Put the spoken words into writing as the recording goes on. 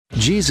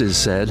Jesus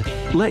said,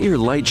 "Let your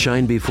light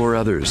shine before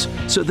others,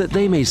 so that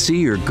they may see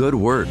your good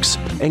works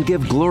and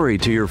give glory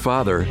to your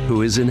Father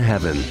who is in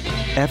heaven."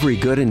 Every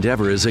good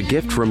endeavor is a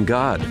gift from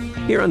God.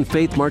 Here on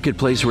Faith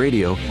Marketplace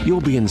Radio,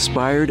 you'll be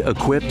inspired,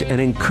 equipped,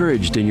 and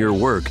encouraged in your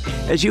work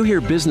as you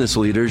hear business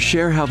leaders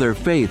share how their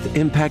faith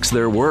impacts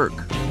their work.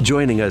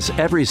 Joining us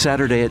every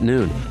Saturday at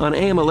noon on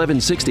AM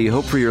 1160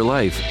 Hope for Your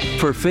Life.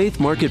 For Faith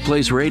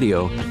Marketplace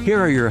Radio, here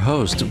are your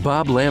hosts,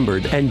 Bob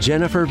Lambert and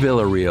Jennifer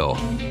Villarreal.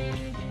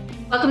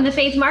 Welcome to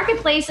Faith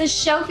Marketplace, a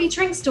show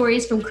featuring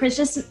stories from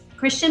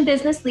Christian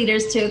business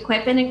leaders to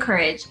equip and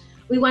encourage.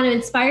 We want to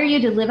inspire you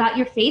to live out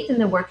your faith in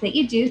the work that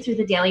you do through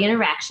the daily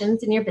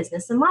interactions in your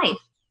business and life.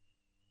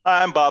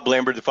 I'm Bob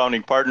Lambert, the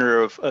founding partner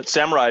of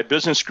Samurai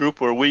Business Group,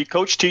 where we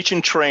coach, teach,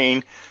 and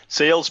train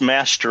sales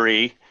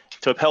mastery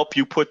to help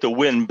you put the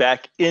win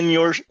back in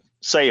your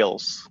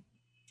sales.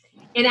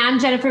 And I'm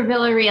Jennifer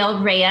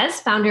Villarreal Reyes,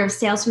 founder of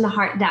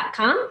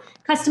salesfromtheheart.com.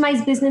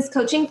 Customized business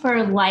coaching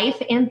for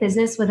life and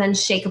business with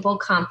unshakable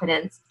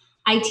confidence.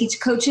 I teach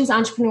coaches,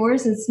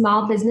 entrepreneurs, and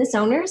small business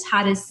owners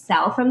how to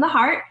sell from the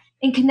heart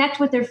and connect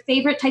with their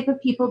favorite type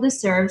of people to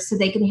serve so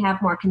they can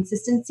have more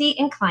consistency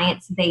and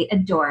clients they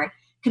adore.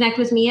 Connect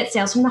with me at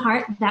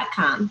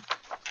salesfromtheheart.com.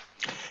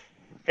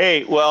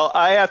 Hey, well,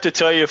 I have to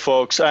tell you,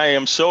 folks, I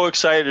am so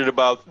excited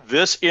about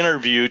this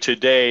interview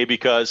today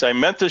because I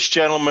met this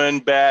gentleman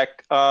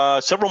back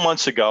several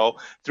months ago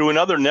through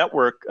another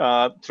network,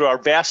 through our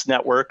vast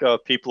network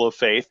of people of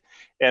faith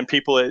and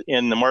people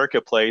in the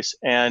marketplace.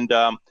 And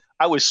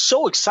I was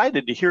so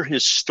excited to hear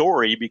his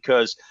story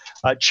because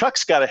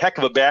Chuck's got a heck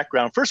of a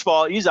background. First of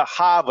all, he's a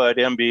Harvard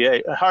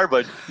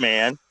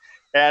man,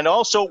 and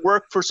also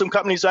worked for some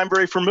companies I'm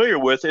very familiar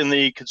with in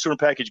the consumer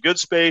packaged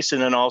goods space,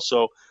 and then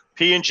also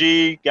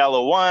P&G,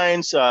 Gallo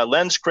Wines,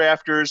 Lens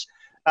Crafters,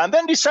 and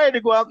then decided to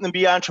go out and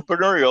be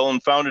entrepreneurial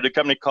and founded a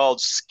company called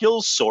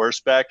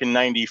SkillSource back in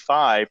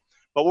 '95.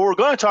 But what we're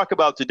going to talk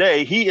about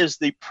today, he is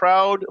the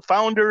proud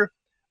founder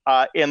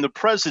and the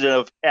president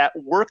of At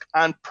Work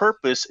on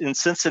Purpose in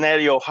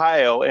Cincinnati,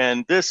 Ohio,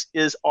 and this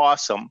is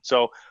awesome.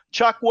 So,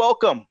 Chuck,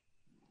 welcome.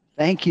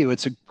 Thank you.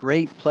 It's a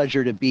great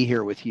pleasure to be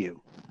here with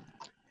you.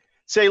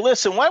 Say,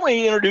 listen, why don't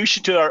we introduce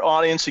you to our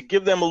audience and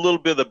give them a little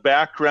bit of the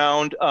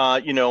background,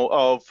 of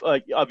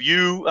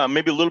you,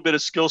 maybe a little bit of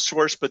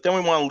SkillSource, but then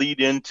we want to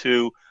lead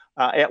into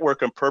At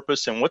Work on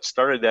Purpose and what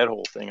started that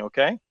whole thing,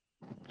 okay?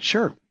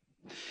 Sure.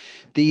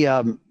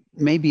 The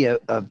maybe a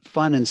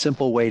fun and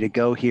simple way to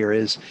go here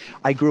is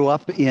I grew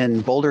up in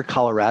Boulder,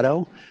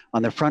 Colorado,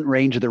 on the front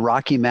range of the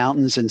Rocky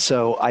Mountains. And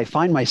so I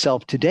find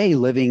myself today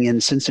living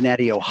in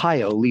Cincinnati,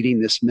 Ohio,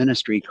 leading this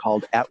ministry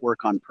called At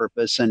Work on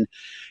Purpose. And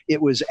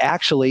it was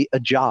actually a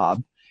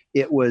job.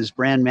 It was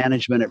brand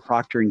management at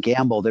Procter &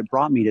 Gamble that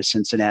brought me to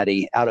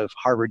Cincinnati out of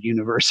Harvard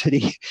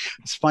University.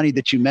 It's funny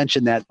that you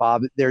mentioned that,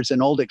 Bob. There's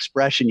an old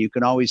expression, you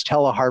can always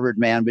tell a Harvard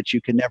man, but you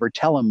can never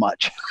tell him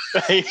much.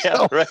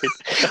 Yeah, right.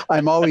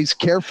 I'm always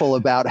careful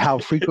about how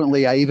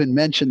frequently I even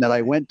mention that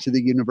I went to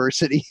the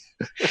university.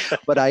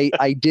 But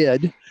I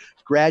did.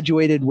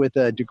 Graduated with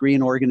a degree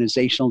in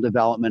organizational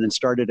development and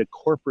started a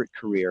corporate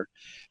career.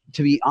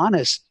 To be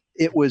honest,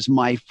 it was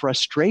my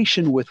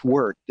frustration with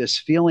work, this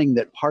feeling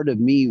that part of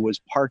me was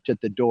parked at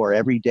the door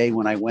every day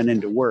when I went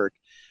into work,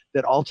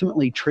 that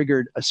ultimately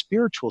triggered a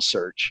spiritual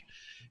search.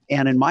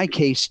 And in my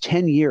case,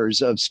 10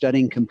 years of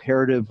studying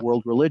comparative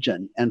world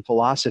religion and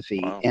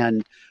philosophy. Wow.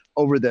 And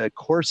over the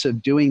course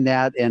of doing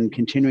that and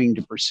continuing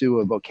to pursue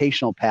a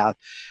vocational path,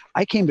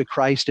 I came to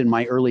Christ in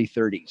my early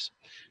 30s.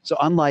 So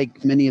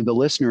unlike many of the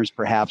listeners,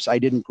 perhaps, I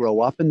didn't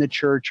grow up in the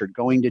church or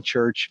going to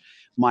church.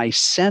 My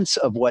sense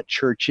of what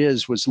church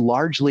is was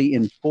largely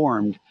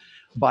informed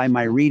by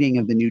my reading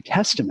of the New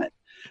Testament.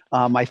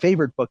 My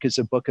favorite book is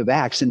the book of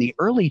Acts, and the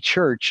early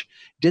church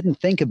didn't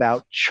think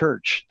about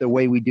church the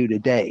way we do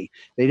today.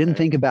 They didn't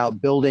think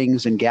about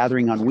buildings and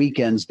gathering on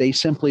weekends. They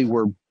simply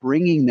were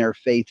bringing their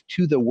faith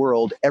to the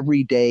world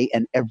every day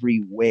and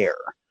everywhere.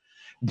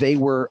 They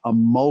were a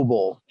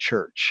mobile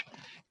church,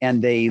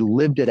 and they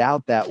lived it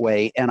out that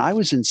way. And I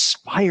was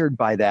inspired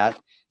by that,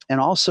 and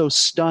also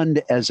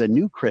stunned as a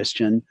new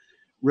Christian,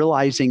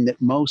 realizing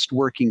that most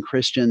working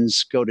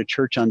Christians go to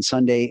church on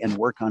Sunday and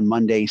work on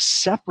Monday,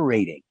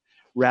 separating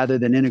rather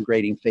than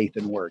integrating faith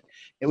and work.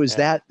 It was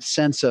that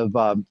sense of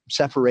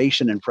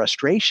separation and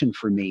frustration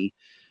for me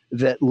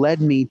that led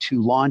me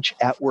to launch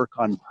At Work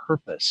on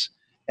Purpose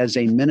as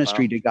a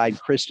ministry to guide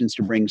Christians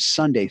to bring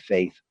Sunday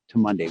faith to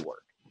Monday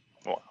work.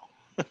 Wow.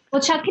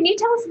 Well, Chuck, can you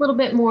tell us a little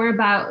bit more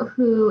about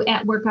who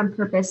At Work on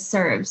Purpose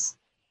serves?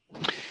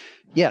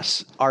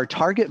 Yes, our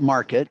target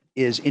market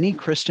is any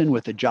Christian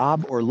with a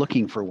job or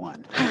looking for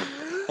one.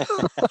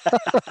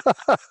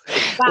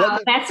 Wow,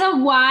 that's a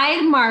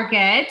wide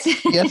market.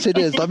 Yes, it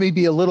is. Let me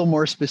be a little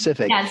more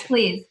specific. Yes,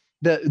 please.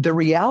 The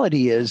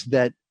reality is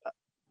that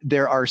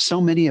there are so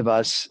many of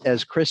us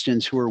as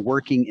Christians who are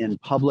working in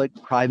public,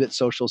 private,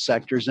 social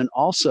sectors, and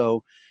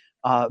also,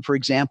 for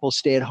example,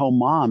 stay-at-home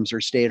moms or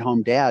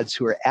stay-at-home dads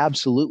who are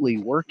absolutely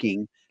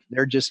working.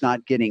 They're just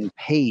not getting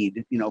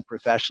paid,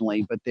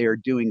 professionally, but they are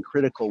doing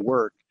critical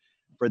work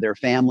for their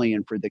family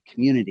and for the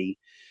community.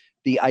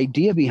 The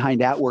idea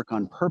behind At Work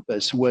on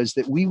Purpose was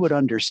that we would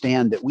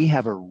understand that we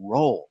have a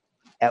role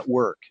at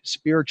work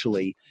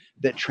spiritually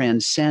that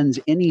transcends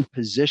any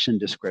position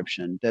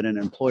description that an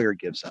employer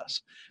gives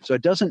us. So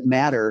it doesn't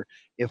matter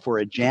if we're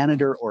a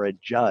janitor or a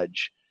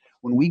judge.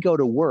 When we go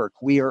to work,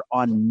 we are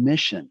on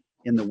mission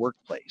in the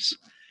workplace.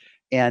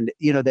 And,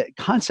 the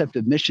concept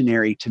of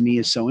missionary to me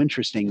is so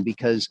interesting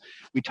because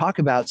we talk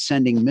about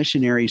sending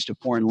missionaries to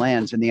foreign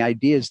lands. And the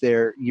idea is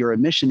you're a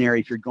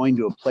missionary if you're going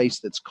to a place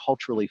that's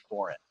culturally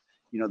foreign.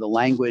 The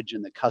language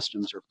and the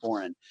customs are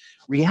foreign.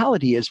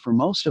 Reality is, for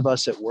most of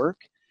us at work,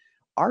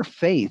 our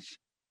faith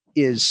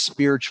is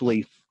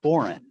spiritually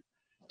foreign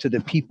to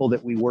the people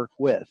that we work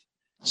with.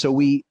 So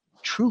we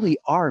truly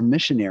are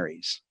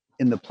missionaries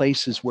in the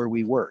places where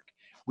we work.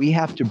 We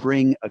have to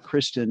bring a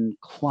Christian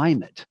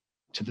climate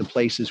to the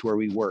places where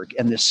we work.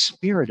 And the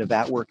spirit of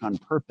At Work on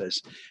Purpose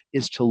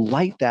is to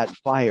light that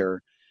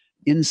fire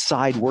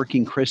inside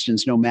working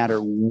Christians, no matter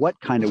what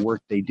kind of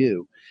work they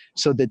do,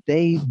 so that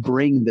they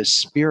bring the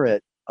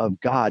spirit of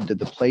God to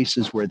the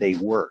places where they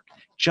work,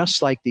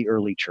 just like the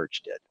early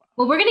church did.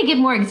 Well, we're going to give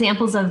more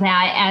examples of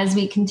that as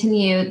we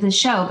continue the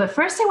show. But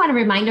first, I want to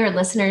remind our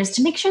listeners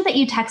to make sure that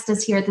you text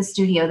us here at the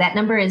studio. That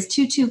number is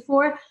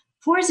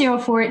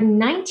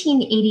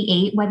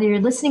 224-404-1988. Whether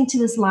you're listening to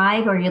this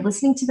live or you're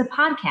listening to the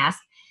podcast,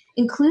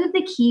 include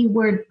the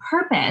keyword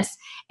purpose,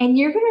 and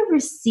you're going to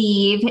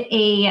receive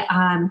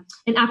an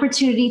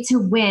opportunity to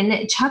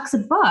win Chuck's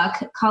book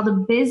called A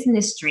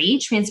Business Tree,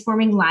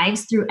 Transforming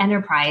Lives Through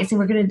Enterprise. And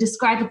we're going to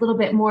describe a little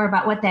bit more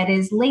about what that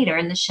is later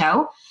in the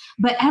show.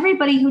 But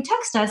everybody who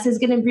texts us is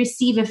going to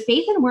receive a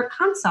faith and work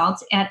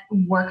consult at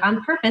Work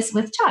on Purpose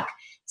with Chuck.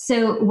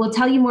 So we'll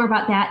tell you more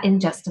about that in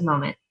just a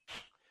moment.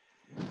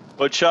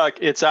 Well, Chuck,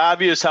 it's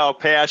obvious how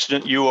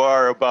passionate you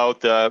are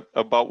about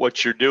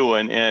what you're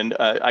doing. And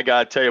I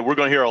got to tell you, we're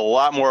going to hear a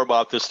lot more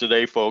about this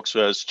today, folks,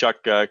 as Chuck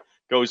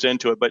goes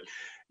into it. But,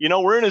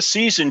 we're in a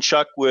season,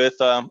 Chuck, with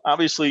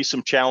obviously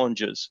some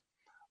challenges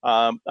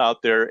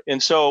out there.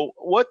 And so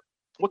what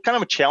kind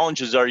of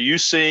challenges are you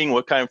seeing?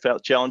 What kind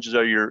of challenges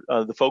are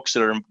the folks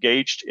that are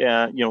engaged,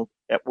 at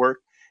work?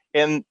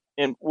 And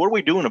what are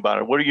we doing about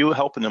it? What are you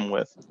helping them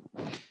with?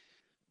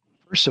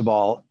 First of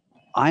all,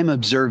 I'm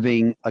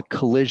observing a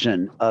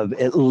collision of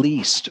at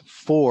least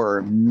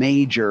 4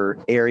 major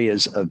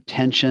areas of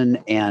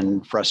tension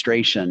and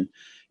frustration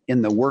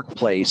in the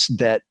workplace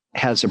that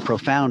has a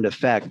profound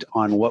effect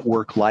on what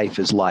work life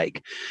is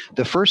like.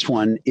 The first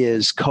one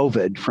is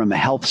COVID from a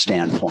health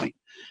standpoint.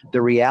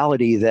 The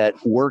reality that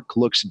work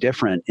looks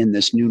different in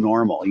this new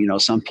normal.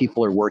 Some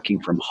people are working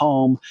from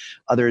home,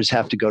 others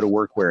have to go to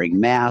work wearing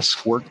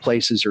masks,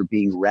 workplaces are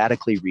being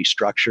radically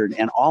restructured,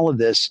 and all of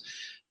this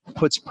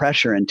puts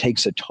pressure and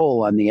takes a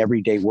toll on the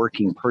everyday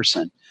working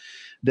person.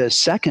 The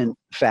second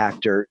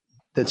factor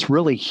that's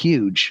really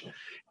huge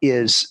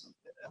is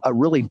a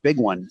really big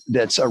one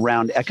that's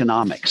around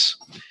economics.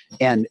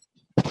 And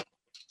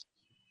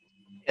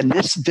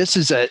this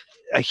is a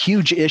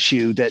huge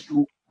issue that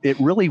it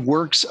really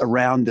works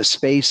around the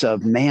space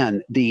of,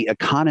 man, the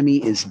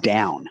economy is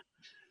down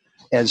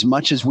as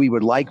much as we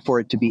would like for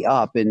it to be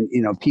up. And,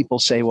 people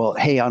say, well,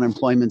 hey,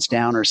 unemployment's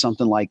down or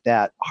something like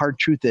that. Hard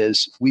truth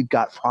is we've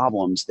got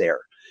problems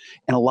there.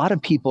 And a lot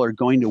of people are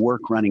going to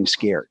work running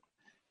scared.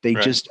 They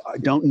just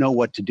don't know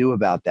what to do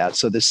about that.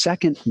 So the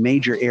second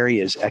major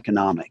area is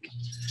economic.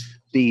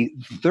 The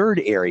third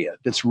area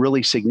that's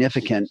really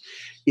significant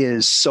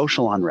is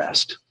social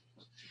unrest.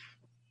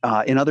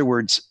 In other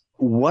words,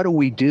 what do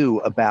we do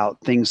about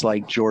things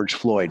like George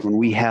Floyd when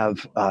we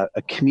have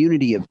a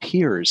community of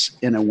peers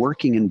in a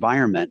working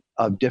environment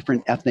of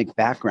different ethnic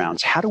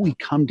backgrounds? How do we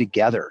come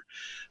together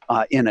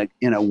in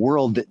a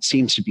world that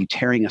seems to be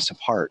tearing us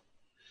apart?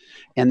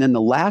 And then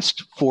the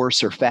last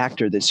force or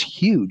factor that's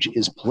huge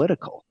is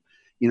political.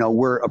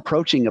 We're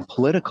approaching a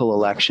political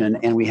election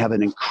and we have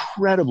an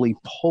incredibly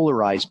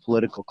polarized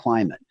political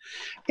climate.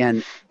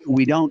 And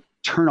we don't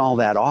turn all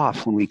that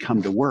off when we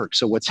come to work.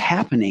 So what's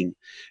happening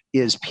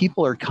is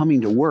people are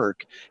coming to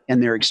work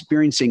and they're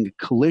experiencing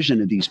a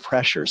collision of these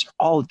pressures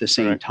all at the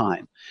same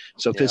time.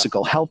 So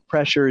physical health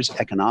pressures,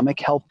 economic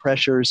health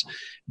pressures,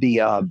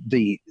 the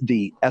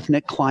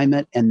ethnic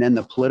climate, and then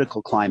the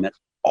political climate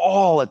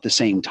all at the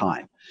same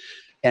time.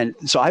 And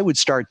so I would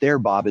start there,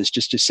 Bob, is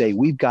just to say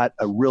we've got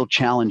a real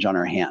challenge on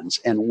our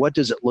hands. And what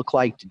does it look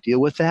like to deal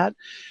with that?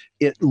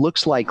 It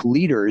looks like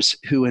leaders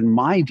who, in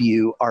my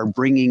view, are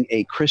bringing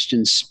a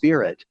Christian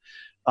spirit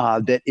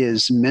that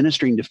is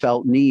ministering to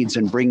felt needs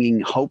and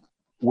bringing hope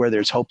where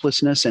there's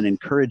hopelessness and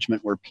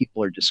encouragement where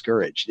people are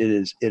discouraged.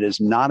 It is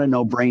not a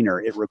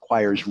no-brainer. It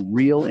requires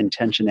real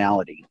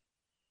intentionality.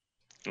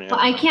 Well,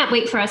 I can't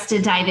wait for us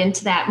to dive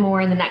into that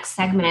more in the next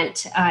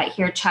segment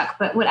here, Chuck.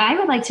 But what I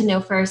would like to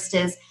know first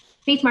is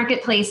Faith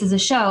Marketplace is a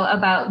show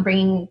about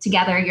bringing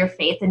together your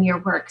faith and your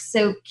work.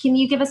 So can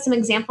you give us some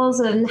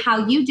examples on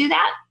how you do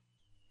that?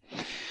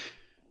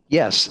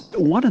 Yes.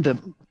 One of the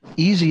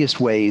easiest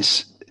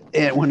ways,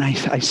 and when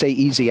I say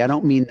easy, I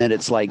don't mean that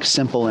it's like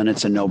simple and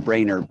it's a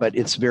no-brainer, but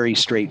it's very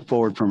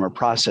straightforward from a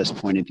process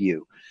point of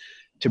view.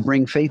 to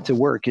bring faith to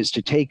work is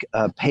to take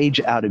a page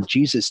out of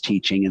Jesus'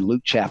 teaching in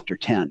Luke chapter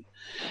 10.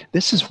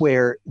 This is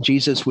where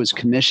Jesus was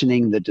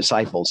commissioning the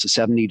disciples, the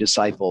 70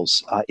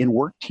 disciples, in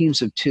work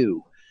teams of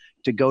 2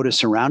 to go to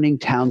surrounding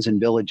towns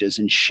and villages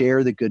and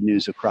share the good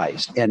news of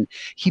Christ. And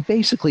he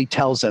basically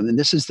tells them, and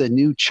this is the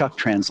new Chuck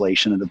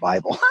translation of the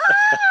Bible.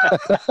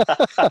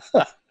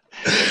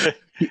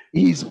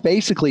 He's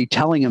basically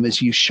telling them, as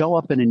you show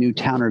up in a new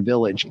town or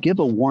village, give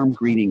a warm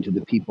greeting to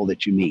the people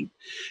that you meet.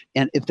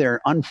 And if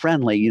they're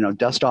unfriendly,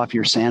 dust off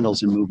your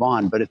sandals and move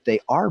on. But if they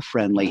are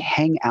friendly,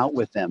 hang out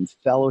with them,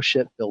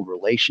 fellowship, build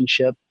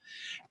relationship.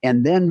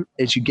 And then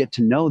as you get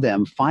to know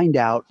them, find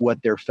out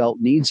what their felt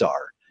needs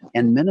are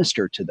and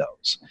minister to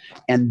those.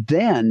 And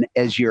then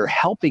as you're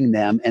helping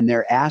them and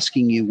they're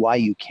asking you why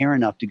you care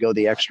enough to go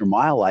the extra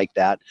mile like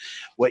that,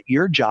 what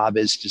your job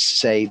is to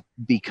say,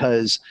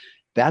 because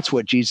that's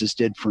what Jesus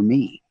did for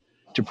me,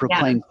 to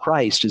proclaim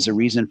Christ as a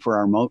reason for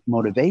our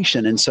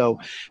motivation. And so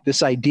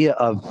this idea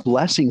of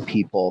blessing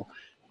people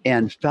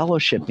and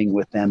fellowshipping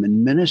with them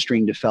and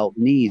ministering to felt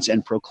needs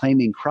and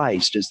proclaiming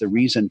Christ as the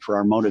reason for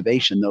our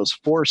motivation, those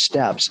 4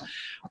 steps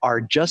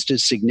are just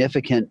as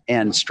significant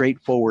and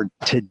straightforward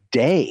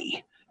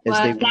today as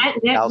they were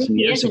 1,000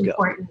 years ago.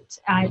 Important,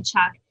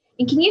 Chuck.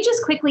 And can you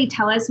just quickly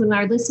tell us, when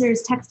our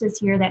listeners text us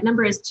here, that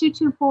number is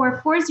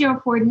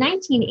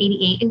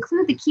 224-404-1988,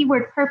 include the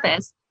keyword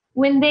purpose.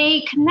 When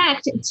they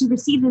connect to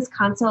receive this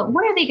consult,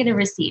 what are they going to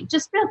receive?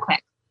 Just real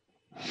quick.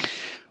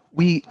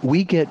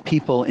 We get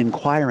people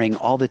inquiring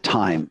all the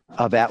time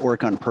of At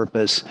Work on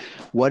Purpose.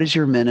 What is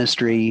your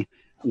ministry?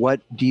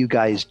 What do you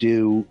guys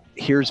do?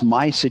 Here's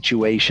my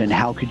situation.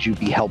 How could you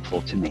be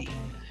helpful to me?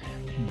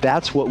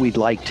 That's what we'd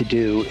like to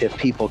do if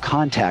people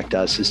contact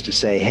us, is to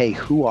say, hey,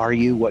 who are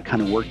you? What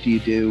kind of work do you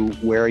do?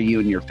 Where are you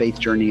in your faith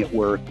journey at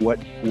work?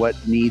 What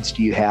needs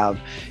do you have?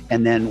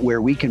 And then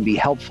where we can be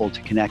helpful to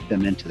connect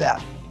them into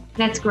that.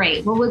 That's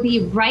great. Well, we'll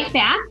be right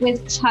back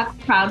with Chuck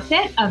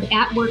Proudfit of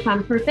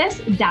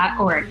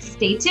atworkonpurpose.org.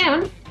 Stay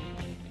tuned.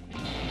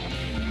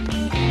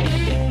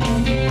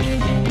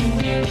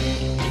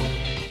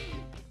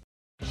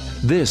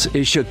 This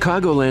is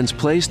Chicagoland's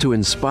place to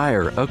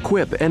inspire,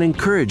 equip, and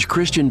encourage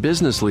Christian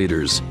business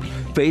leaders.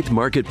 Faith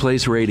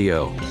Marketplace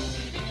Radio.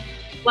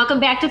 Welcome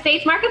back to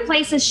Faith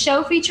Marketplace, a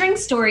show featuring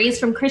stories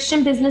from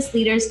Christian business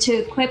leaders to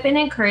equip and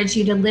encourage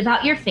you to live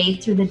out your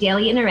faith through the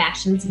daily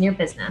interactions in your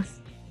business.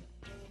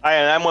 Hi,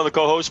 and I'm one of the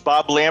co-hosts,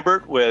 Bob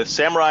Lambert with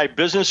Samurai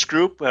Business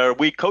Group.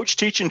 We coach,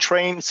 teach, and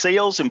train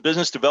sales and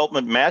business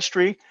development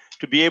mastery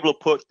to be able to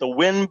put the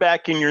win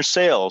back in your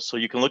sales. So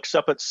you can look us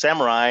up at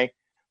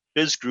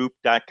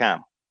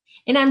SamuraiBizGroup.com.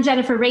 And I'm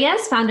Jennifer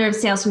Reyes, founder of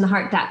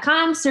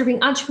SalesFromTheHeart.com,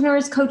 serving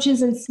entrepreneurs,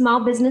 coaches, and small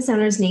business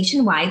owners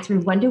nationwide through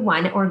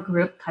one-to-one or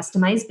group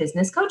customized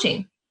business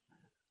coaching.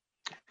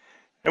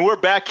 And we're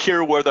back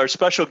here with our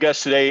special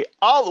guest today,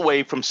 all the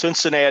way from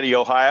Cincinnati,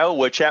 Ohio,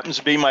 which happens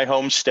to be my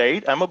home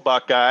state. I'm a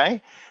Buckeye.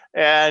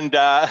 And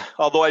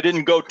although I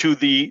didn't go to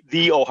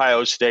the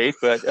Ohio State,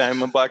 but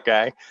I'm a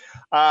Buckeye.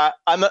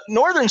 On the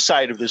northern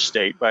side of the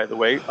state, by the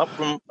way, up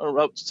from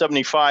Route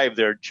 75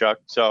 there, Chuck.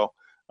 So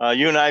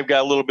you and I have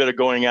got a little bit of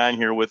going on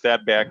here with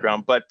that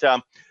background. But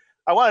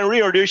I want to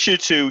reintroduce you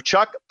to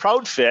Chuck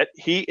Proudfit.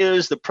 He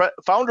is the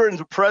founder and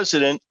the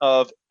president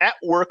of At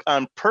Work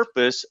on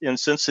Purpose in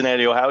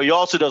Cincinnati, Ohio. He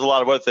also does a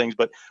lot of other things,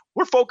 but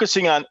we're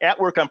focusing on At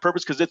Work on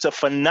Purpose because it's a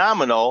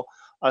phenomenal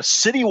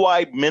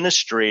citywide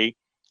ministry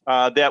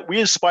that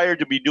we aspire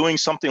to be doing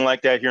something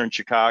like that here in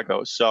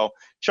Chicago. So,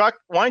 Chuck,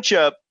 why don't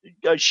you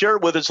share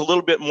with us a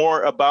little bit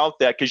more about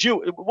that? Because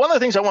one of the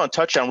things I want to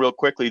touch on real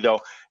quickly, though,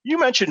 you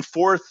mentioned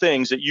 4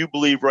 things that you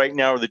believe right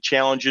now are the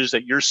challenges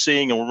that you're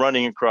seeing and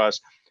running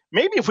across.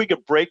 Maybe if we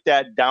could break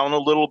that down a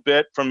little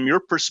bit from your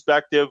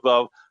perspective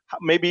of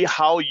maybe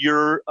how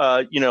you're,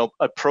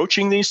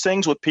 approaching these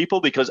things with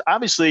people, because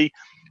obviously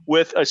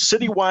with a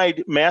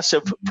citywide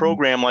massive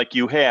program like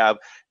you have,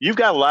 you've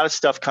got a lot of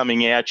stuff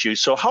coming at you.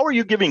 So how are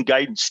you giving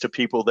guidance to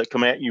people that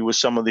come at you with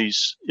some of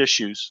these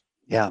issues?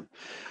 Yeah.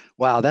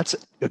 Wow, that's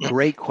a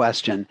great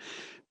question.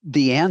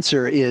 The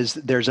answer is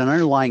there's an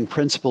underlying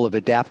principle of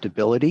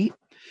adaptability.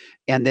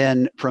 And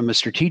then from a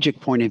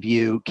strategic point of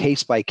view,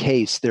 case by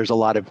case, there's a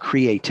lot of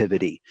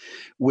creativity.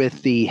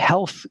 With the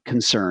health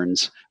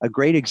concerns, a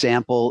great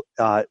example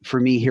for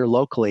me here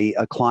locally,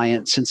 a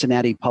client,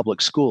 Cincinnati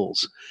Public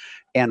Schools,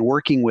 and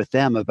working with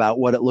them about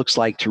what it looks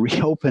like to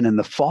reopen in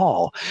the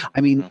fall.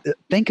 I mean,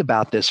 think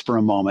about this for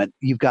a moment.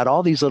 You've got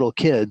all these little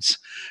kids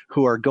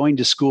who are going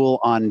to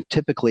school on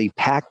typically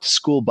packed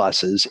school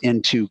buses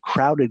into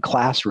crowded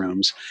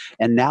classrooms,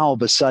 and now all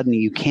of a sudden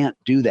you can't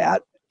do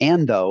that.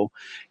 And though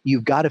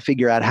you've got to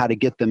figure out how to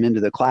get them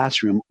into the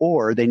classroom,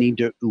 or they need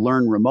to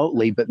learn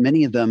remotely, but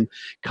many of them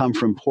come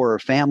from poorer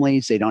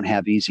families. They don't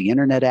have easy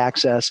internet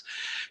access.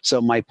 So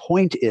my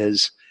point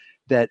is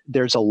that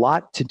there's a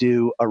lot to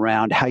do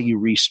around how you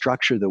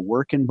restructure the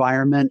work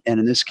environment, and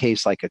in this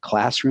case, like a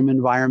classroom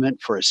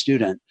environment for a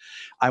student.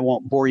 I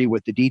won't bore you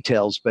with the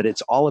details, but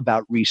it's all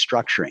about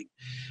restructuring.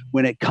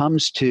 When it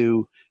comes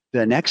to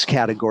The next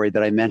category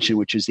that I mentioned,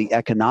 which is the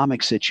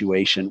economic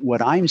situation,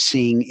 what I'm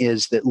seeing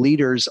is that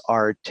leaders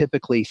are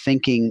typically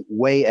thinking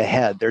way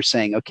ahead. They're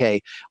saying,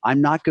 okay,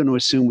 I'm not going to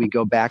assume we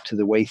go back to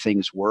the way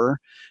things were.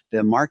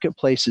 The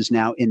marketplace is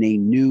now in a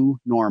new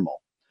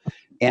normal.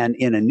 And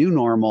in a new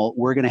normal,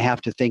 we're going to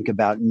have to think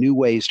about new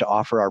ways to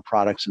offer our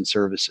products and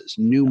services,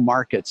 new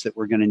markets that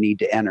we're going to need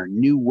to enter,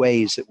 new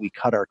ways that we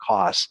cut our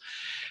costs.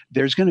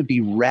 There's going to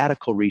be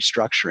radical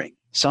restructuring.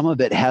 Some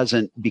of it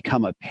hasn't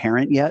become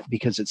apparent yet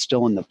because it's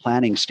still in the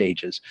planning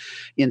stages.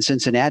 In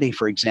Cincinnati,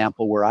 for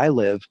example, where I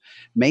live,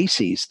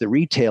 Macy's, the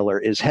retailer,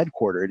 is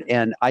headquartered.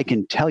 And I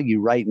can tell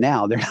you right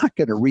now, they're not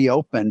going to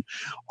reopen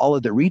all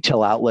of the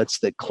retail outlets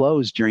that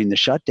closed during the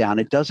shutdown.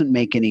 It doesn't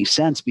make any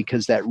sense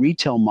because that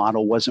retail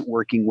model wasn't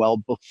working well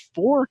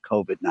before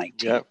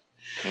COVID-19. Yeah,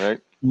 right.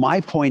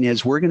 My point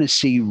is we're going to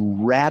see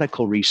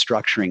radical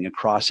restructuring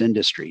across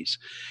industries.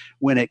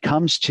 When it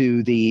comes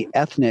to the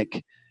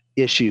ethnic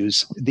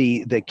issues,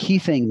 the key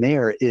thing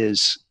there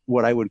is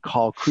what I would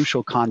call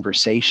crucial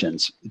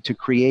conversations, to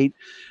create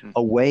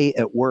a way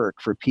at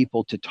work for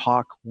people to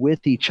talk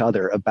with each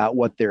other about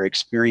what they're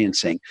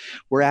experiencing.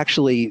 We're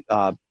actually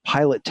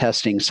pilot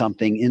testing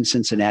something in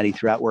Cincinnati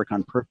through Outwork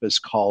on Purpose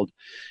called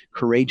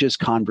Courageous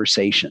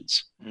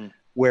Conversations,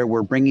 where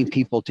we're bringing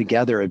people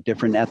together of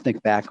different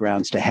ethnic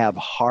backgrounds to have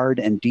hard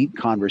and deep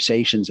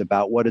conversations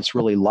about what it's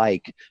really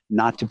like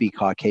not to be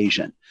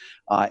Caucasian,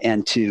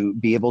 and to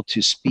be able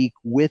to speak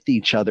with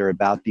each other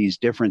about these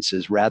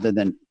differences rather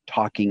than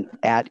talking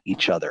at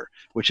each other,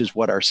 which is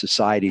what our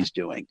society is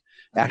doing,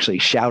 actually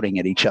shouting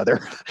at each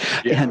other.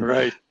 Yeah, and,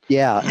 right.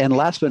 Yeah, and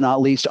last but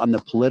not least, on the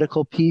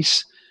political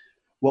piece,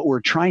 what we're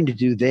trying to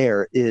do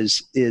there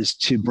is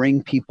to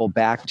bring people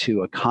back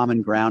to a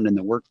common ground in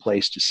the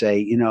workplace to say,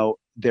 you know,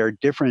 there are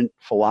different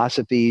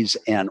philosophies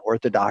and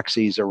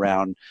orthodoxies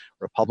around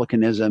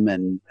republicanism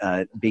and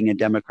being a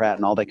Democrat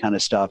and all that kind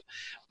of stuff.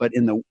 But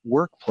in the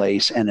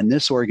workplace and in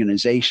this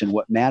organization,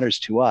 what matters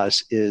to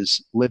us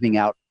is living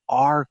out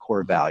our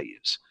core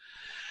values.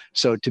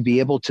 So to be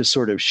able to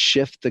sort of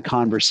shift the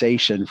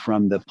conversation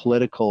from the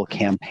political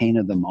campaign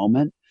of the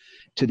moment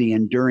to the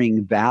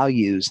enduring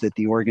values that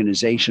the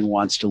organization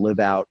wants to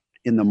live out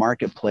in the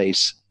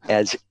marketplace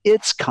as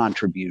its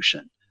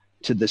contribution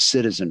to the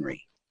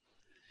citizenry.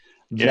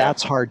 Yeah.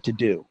 That's hard to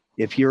do.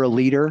 If you're a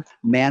leader,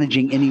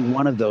 managing any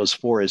one of those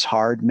four is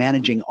hard.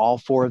 Managing all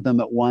four of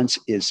them at once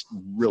is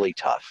really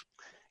tough.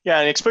 Yeah,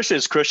 and especially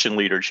as Christian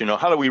leaders, you know,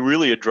 how do we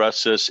really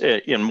address this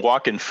and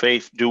walk in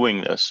faith doing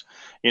this?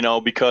 You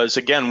know, because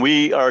again,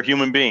 we are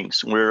human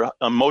beings. We're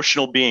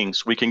emotional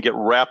beings. We can get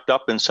wrapped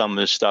up in some of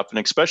this stuff. And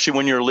especially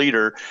when you're a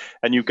leader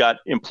and you've got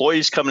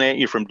employees coming at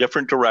you from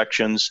different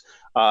directions,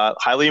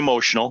 highly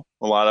emotional,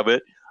 a lot of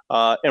it,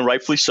 and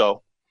rightfully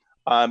so.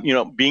 You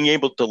know, being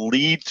able to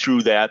lead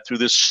through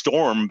this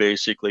storm,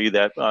 basically,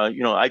 that,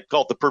 you know, I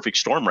call it the perfect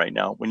storm right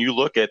now. When you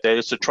look at that,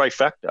 it's a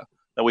trifecta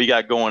that we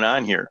got going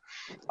on here.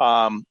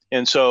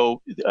 And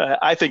so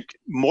I think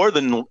more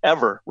than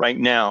ever right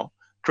now,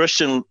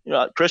 Christians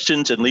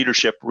and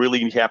leadership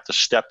really have to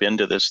step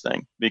into this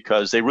thing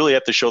because they really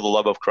have to show the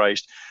love of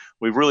Christ.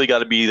 We've really got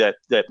to be that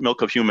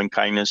milk of human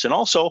kindness. And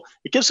also,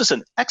 it gives us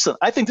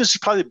I think this is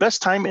probably the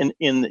best time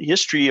in the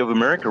history of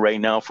America right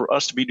now for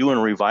us to be doing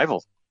a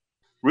revival.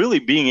 Really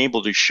being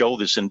able to show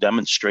this and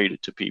demonstrate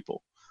it to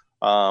people,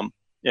 and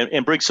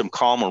bring some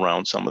calm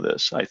around some of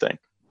this, I think.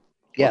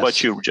 Yes. What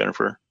about you,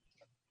 Jennifer?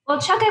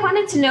 Well, Chuck, I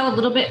wanted to know a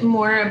little bit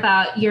more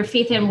about your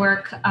Faith and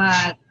Work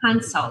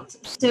consult.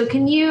 So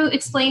can you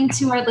explain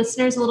to our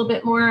listeners a little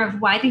bit more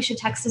of why they should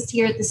text us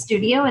here at the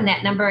studio? And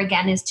that number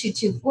again is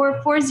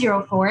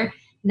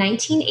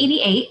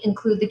 224-404-1988.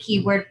 Include the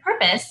keyword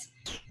purpose.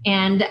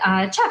 And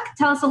Chuck,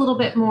 tell us a little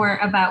bit more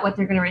about what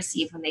they're going to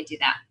receive when they do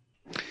that.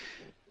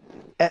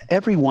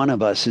 Every one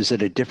of us is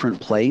at a different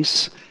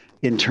place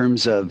in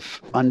terms of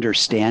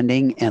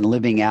understanding and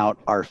living out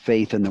our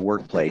faith in the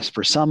workplace.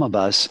 For some of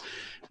us,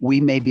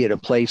 we may be at a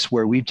place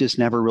where we've just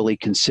never really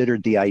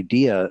considered the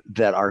idea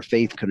that our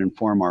faith could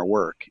inform our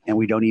work, and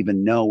we don't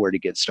even know where to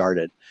get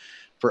started.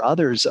 For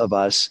others of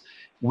us,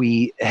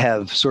 we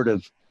have sort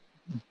of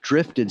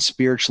drifted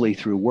spiritually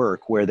through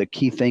work, where the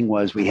key thing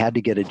was we had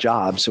to get a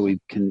job so we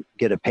can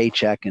get a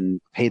paycheck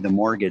and pay the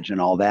mortgage and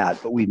all that.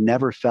 But we've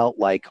never felt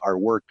like our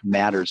work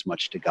matters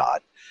much to God.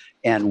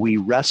 And we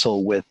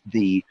wrestle with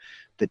the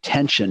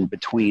tension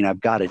between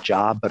I've got a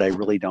job, but I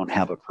really don't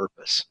have a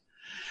purpose.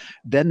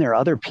 Then there are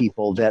other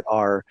people that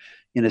are,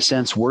 in a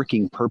sense,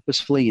 working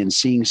purposefully and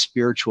seeing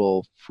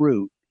spiritual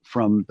fruit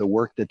from the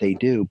work that they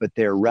do, but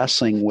they're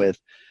wrestling with,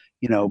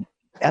 you know,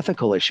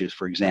 ethical issues.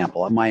 For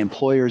example, my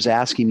employer is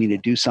asking me to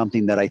do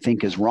something that I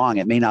think is wrong.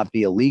 It may not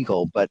be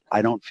illegal, but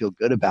I don't feel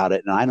good about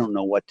it, and I don't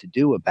know what to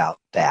do about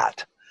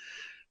that.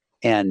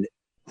 And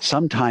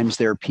sometimes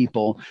there are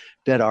people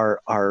that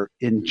are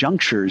in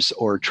junctures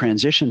or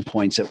transition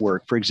points at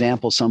work. For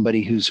example,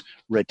 somebody who's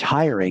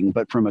retiring,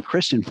 but from a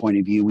Christian point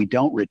of view, we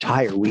don't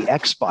retire, we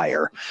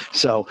expire.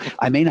 So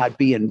I may not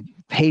be in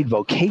paid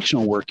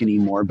vocational work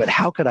anymore, but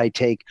how could I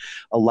take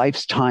a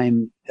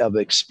lifetime of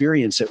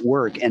experience at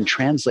work and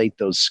translate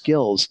those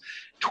skills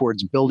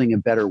towards building a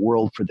better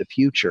world for the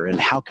future, and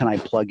how can I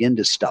plug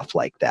into stuff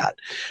like that?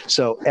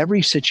 So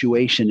every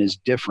situation is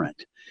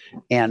different.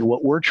 And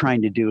what we're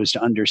trying to do is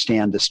to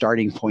understand the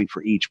starting point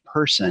for each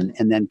person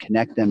and then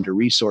connect them to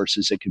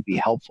resources that could be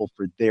helpful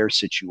for their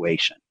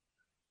situation.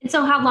 And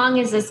so how long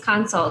is this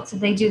consult? Do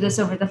they do this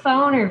over the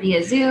phone or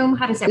via Zoom?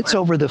 How does it work? It's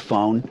over the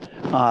phone,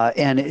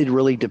 and it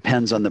really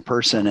depends on the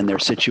person and their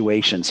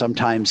situation.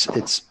 Sometimes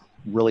it's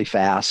really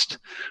fast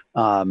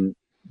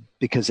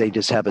because they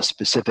just have a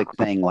specific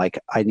thing like,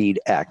 I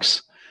need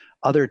X.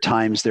 Other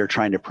times they're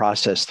trying to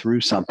process through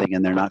something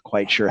and they're not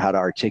quite sure how to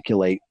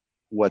articulate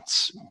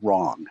what's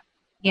wrong.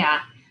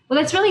 Yeah. Well,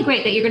 that's really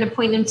great that you're going to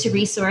point them to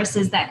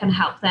resources that can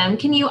help them.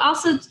 Can you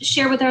also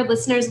share with our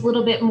listeners a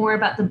little bit more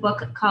about the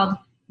book called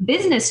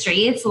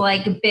Businessry? It's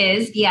like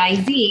biz,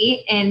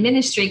 B-I-Z, and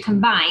ministry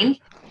combined.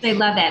 I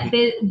love that.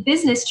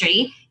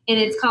 Businessry. And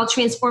it's called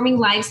Transforming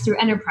Lives Through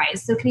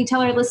Enterprise. So can you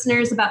tell our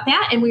listeners about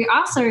that? And we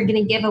also are going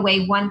to give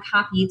away one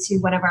copy to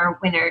one of our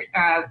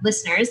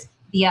listeners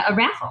via a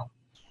raffle.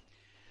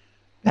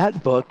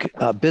 That book,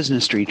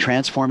 Businessry,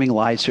 Transforming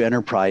Lives Through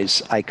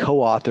Enterprise, I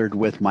co-authored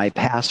with my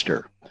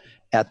pastor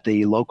at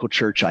the local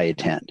church I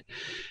attend.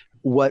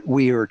 What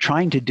we are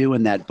trying to do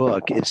in that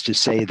book is to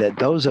say that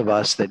those of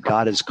us that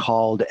God has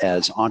called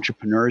as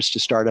entrepreneurs to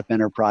start up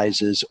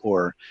enterprises,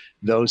 or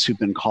those who've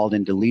been called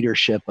into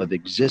leadership of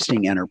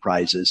existing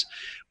enterprises,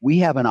 we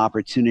have an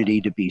opportunity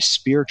to be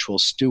spiritual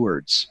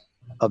stewards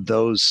of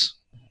those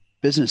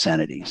business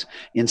entities.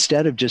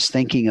 Instead of just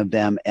thinking of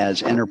them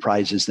as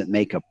enterprises that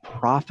make a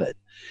profit,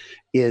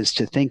 is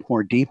to think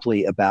more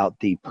deeply about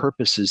the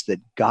purposes that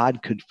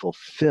God could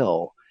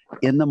fulfill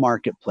in the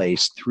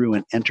marketplace through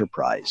an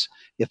enterprise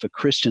if a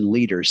Christian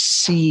leader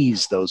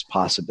sees those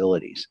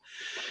possibilities.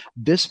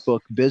 This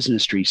book,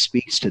 Businessry,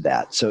 speaks to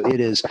that. So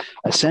it is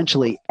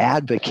essentially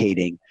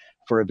advocating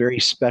for a very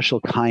special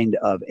kind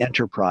of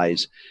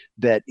enterprise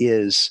that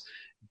is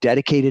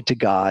dedicated to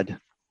God,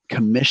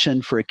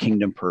 commissioned for a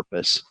kingdom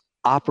purpose,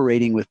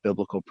 operating with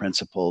biblical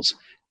principles,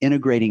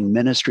 integrating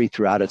ministry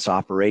throughout its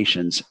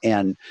operations,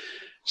 and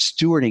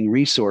stewarding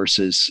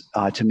resources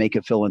to make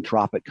a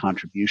philanthropic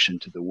contribution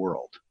to the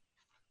world.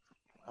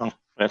 Oh,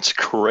 that's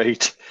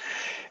great.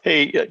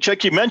 Hey,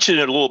 Chuck, you mentioned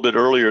it a little bit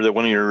earlier that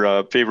one of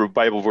your favorite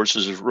Bible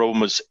verses is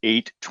Romans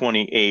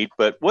 8:28,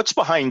 but what's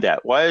behind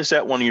that? Why is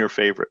that one of your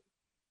favorite?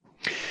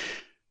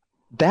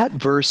 That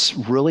verse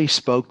really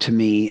spoke to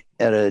me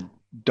at a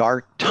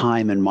dark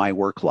time in my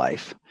work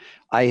life.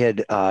 I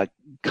had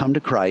come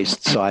to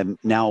Christ, so I'm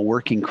now a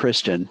working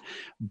Christian,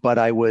 but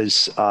I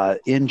was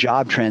in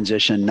job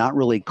transition, not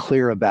really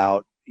clear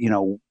about,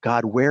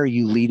 God, where are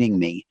you leading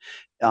me?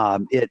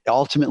 It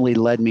ultimately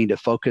led me to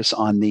focus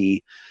on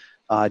the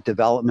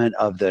development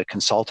of the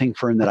consulting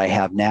firm that I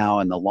have now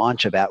and the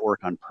launch of At Work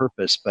on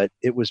Purpose, but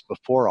it was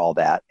before all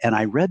that. And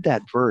I read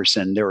that verse,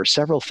 and there were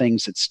several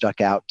things that stuck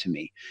out to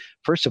me.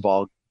 First of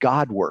all,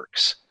 God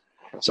works.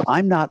 So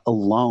I'm not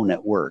alone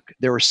at work.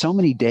 There were so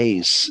many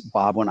days,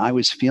 Bob, when I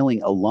was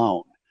feeling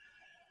alone,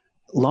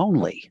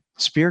 lonely,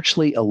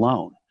 spiritually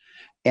alone.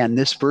 And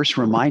this verse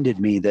reminded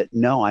me that,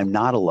 no, I'm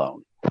not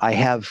alone. I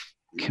have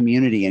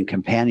community and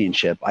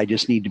companionship. I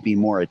just need to be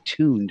more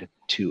attuned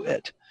to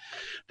it.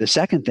 The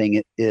second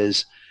thing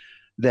is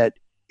that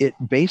it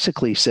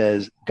basically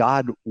says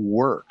God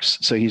works.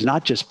 So he's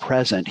not just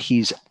present,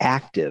 he's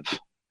active.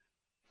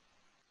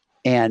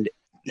 And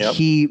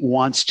he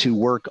wants to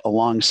work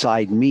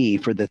alongside me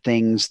for the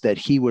things that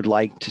he would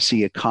like to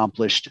see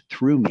accomplished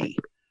through me.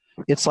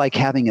 It's like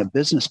having a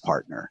business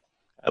partner.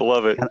 I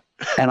love it.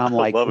 And I'm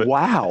like,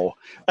 wow,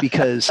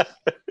 because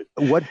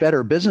what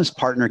better business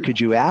partner could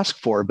you ask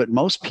for? But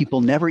most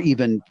people never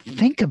even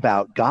think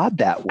about God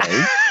that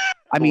way.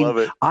 I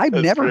mean, I've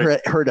never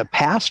heard a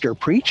pastor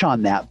preach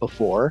on that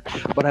before,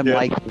 but I'm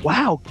like,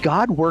 wow,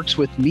 God works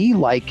with me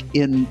like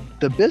in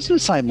the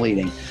business I'm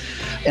leading.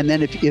 And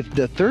then if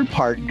the third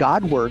part,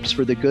 God works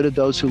for the good of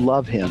those who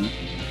love him,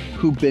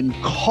 who've been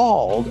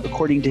called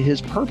according to his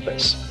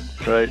purpose.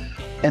 Right.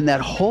 And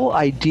that whole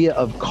idea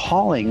of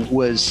calling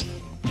was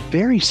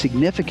very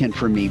significant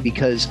for me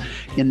because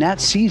in that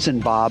season,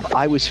 Bob,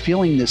 I was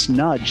feeling this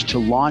nudge to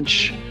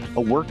launch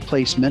a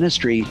workplace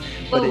ministry.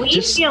 Well, we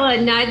feel a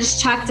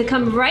nudge, Chuck, to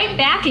come right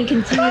back and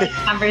continue the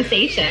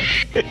conversation.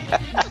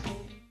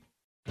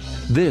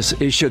 This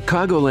is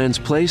Chicagoland's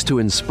place to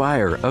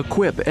inspire,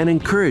 equip, and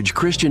encourage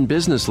Christian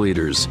business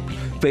leaders.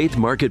 Faith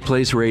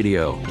Marketplace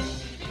Radio.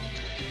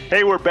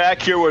 Hey, we're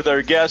back here with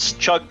our guest,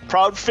 Chuck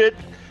Proudfit,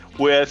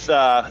 with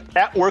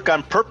At Work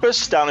on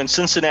Purpose down in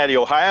Cincinnati,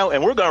 Ohio.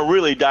 And we're going to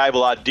really dive a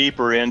lot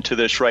deeper into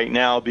this right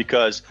now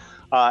because,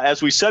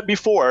 as we said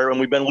before, and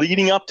we've been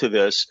leading up to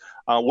this,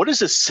 what is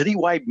this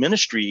citywide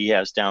ministry he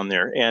has down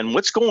there? And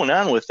what's going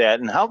on with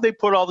that? And how they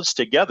put all this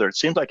together? It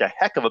seems like a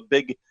heck of a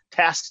big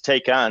task to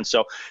take on.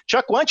 So,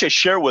 Chuck, why don't you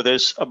share with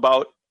us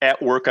about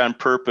At Work on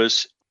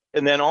Purpose?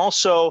 And then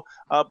also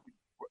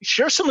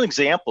share some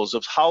examples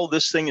of how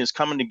this thing is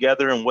coming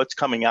together and what's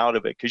coming out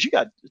of it. Because you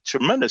got a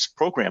tremendous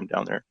program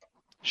down there.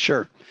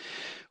 Sure.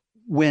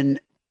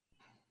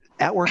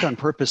 At Work on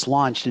Purpose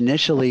launched,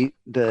 initially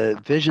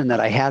the vision that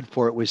I had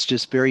for it was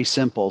just very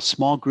simple.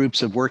 Small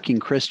groups of working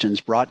Christians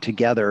brought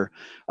together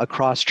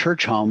across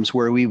church homes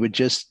where we would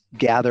just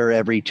gather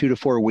every 2 to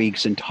 4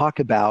 weeks and talk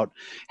about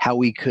how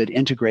we could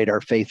integrate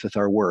our faith with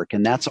our work.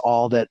 And that's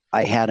all that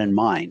I had in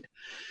mind.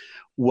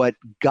 What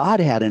God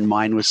had in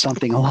mind was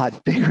something a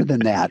lot bigger than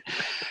that.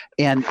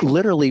 And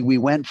literally we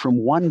went from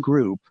one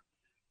group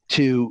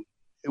to,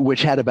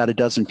 which had about a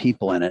dozen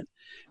people in it,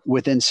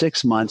 within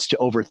 6 months to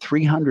over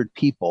 300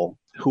 people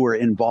who were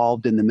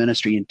involved in the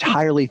ministry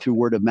entirely through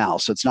word of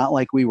mouth. So it's not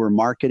like we were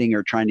marketing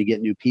or trying to get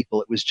new people.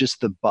 It was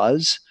just the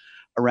buzz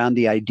around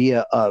the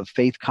idea of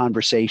faith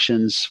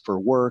conversations for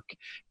work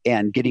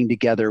and getting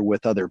together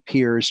with other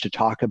peers to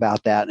talk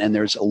about that. And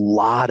there's a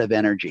lot of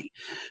energy.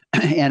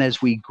 And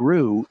as we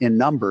grew in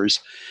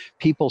numbers,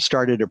 people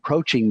started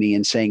approaching me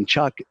and saying,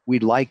 Chuck,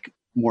 we'd like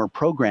more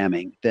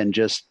programming than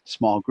just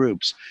small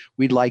groups.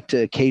 We'd like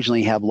to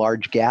occasionally have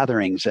large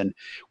gatherings, and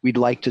we'd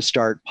like to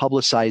start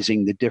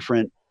publicizing the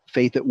different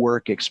faith at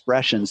work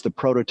expressions, the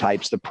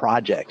prototypes, the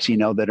projects,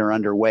 that are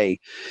underway.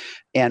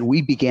 And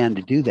we began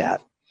to do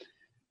that.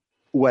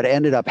 What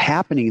ended up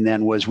happening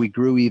then was we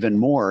grew even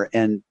more.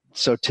 And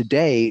so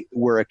today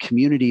we're a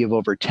community of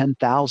over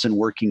 10,000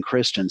 working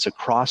Christians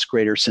across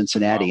greater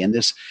Cincinnati. Wow. And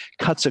this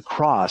cuts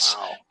across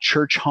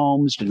church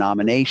homes,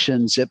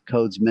 denominations, zip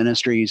codes,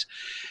 ministries.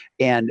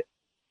 And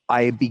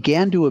I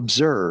began to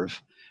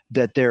observe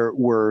that there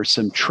were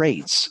some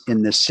traits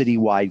in this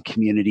citywide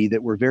community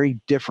that were very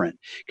different,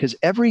 because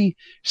every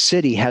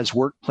city has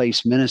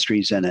workplace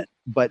ministries in it,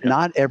 but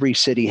not every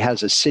city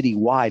has a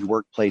citywide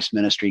workplace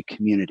ministry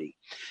community.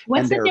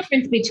 What's the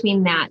difference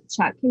between that,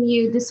 Chuck? Can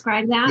you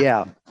describe that?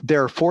 Yeah,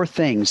 there are 4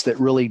 things that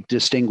really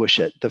distinguish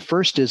it. The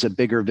first is a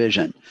bigger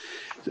vision.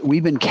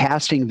 We've been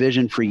casting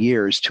vision for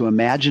years to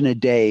imagine a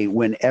day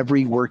when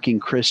every working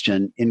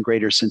Christian in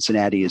greater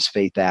Cincinnati is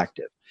faith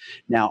active.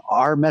 Now,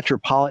 our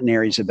metropolitan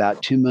area is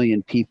about 2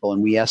 million people,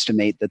 and we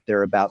estimate that there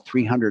are about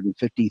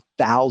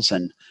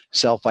 350,000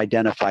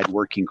 self-identified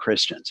working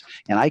Christians.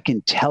 And I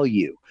can tell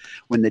you,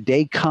 when the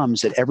day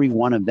comes that every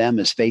one of them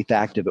is faith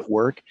active at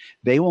work,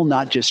 they will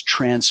not just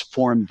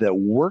transform the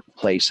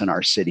workplace in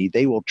our city,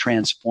 they will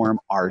transform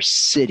our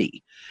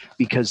city,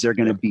 because they're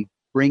going to be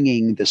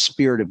bringing the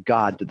Spirit of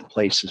God to the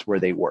places where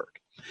they work.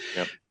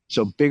 Yep.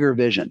 So bigger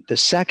vision. The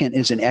second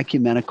is an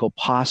ecumenical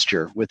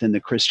posture within the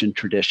Christian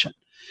tradition.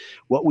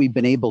 What we've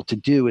been able to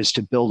do is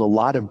to build a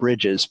lot of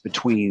bridges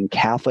between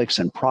Catholics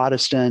and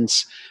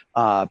Protestants,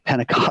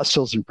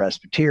 Pentecostals and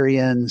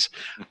Presbyterians,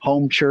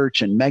 home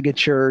church and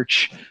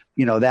megachurch,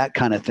 that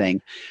kind of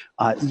thing.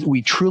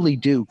 We truly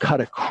do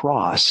cut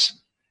across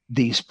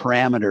these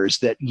parameters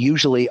that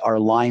usually are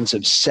lines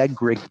of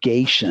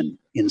segregation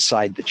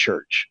inside the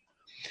church.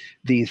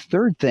 The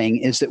third thing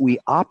is that we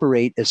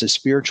operate as a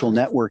spiritual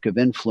network of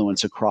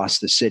influence across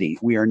the city.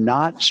 We are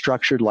not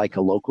structured like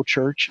a local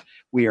church.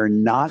 We are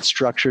not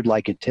structured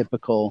like a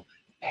typical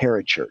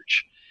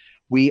parachurch.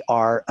 We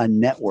are a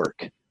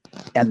network,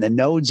 and the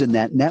nodes in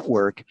that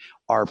network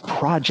are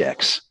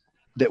projects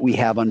that we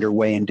have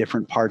underway in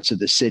different parts of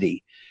the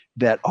city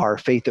that are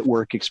faith at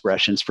work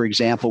expressions. For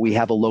example, we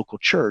have a local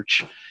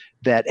church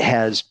that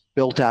has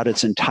built out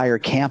its entire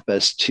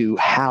campus to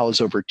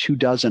house over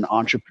 24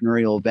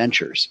 entrepreneurial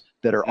ventures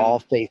that are all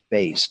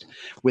faith-based,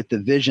 with the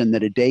vision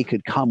that a day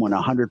could come when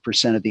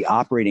 100% of the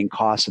operating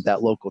costs of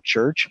that local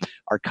church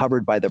are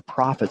covered by the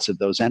profits of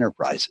those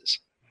enterprises.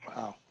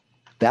 Wow.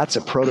 That's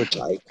a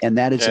prototype, and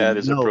that is a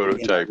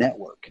prototype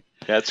network.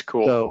 That's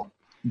cool. So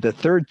the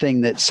third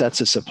thing that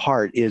sets us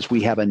apart is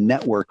we have a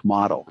network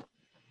model.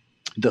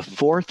 The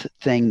fourth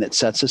thing that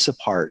sets us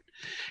apart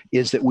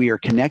is that we are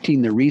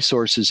connecting the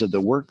resources of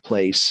the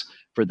workplace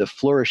for the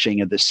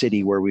flourishing of the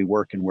city where we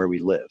work and where we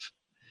live.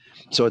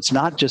 So it's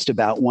not just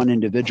about one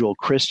individual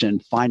Christian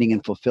finding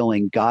and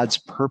fulfilling God's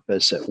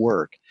purpose at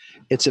work.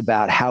 It's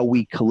about how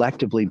we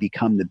collectively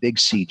become the Big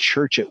C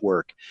church at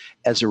work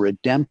as a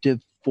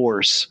redemptive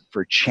force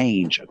for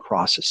change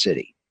across a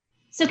city.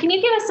 So can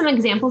you give us some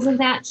examples of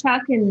that,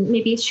 Chuck, and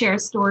maybe share a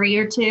story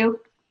or two?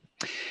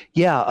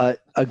 Yeah,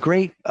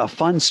 a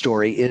fun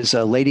story is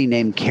a lady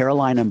named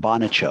Caroline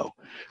Mbonicho,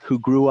 who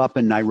grew up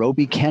in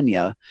Nairobi,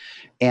 Kenya,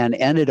 and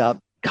ended up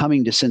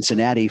coming to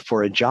Cincinnati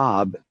for a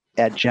job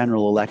at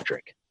General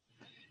Electric.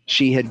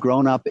 She had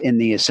grown up in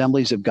the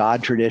Assemblies of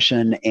God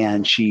tradition,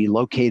 and she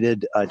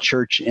located a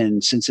church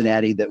in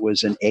Cincinnati that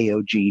was an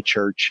AOG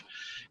church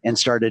and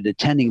started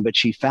attending, but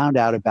she found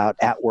out about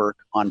At Work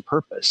on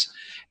Purpose.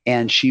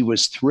 And she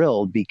was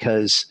thrilled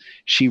because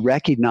she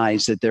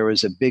recognized that there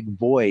was a big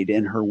void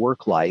in her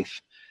work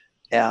life,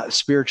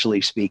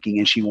 spiritually speaking,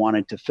 and she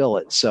wanted to fill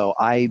it. So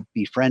I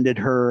befriended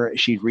her.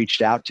 She'd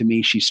reached out to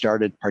me. She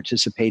started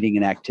participating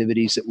in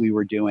activities that we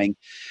were doing.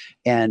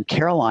 And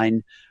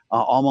Caroline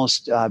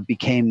almost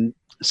became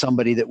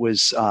somebody that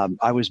was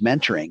I was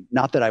mentoring.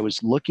 Not that I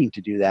was looking to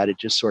do that. It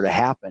just sort of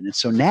happened. And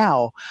so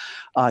now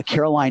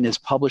Caroline has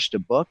published a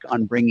book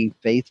on bringing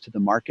faith to the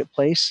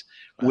marketplace,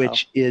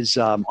 which is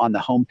on the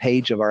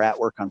homepage of our At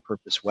Work on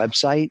Purpose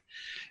website.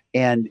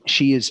 And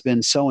she has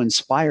been so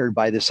inspired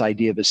by this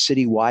idea of a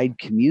citywide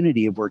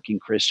community of working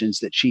Christians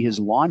that she has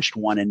launched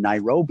one in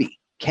Nairobi,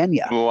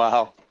 Kenya.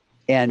 Wow.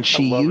 And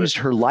she used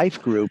her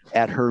life group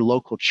at her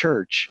local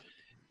church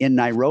in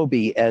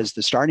Nairobi as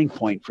the starting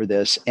point for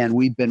this. And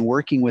we've been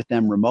working with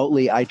them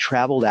remotely. I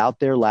traveled out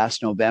there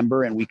last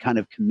November and we kind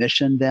of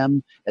commissioned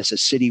them as a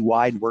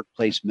citywide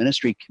workplace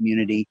ministry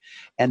community.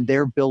 And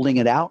they're building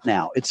it out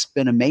now. It's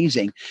been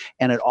amazing.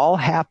 And it all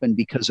happened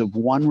because of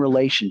one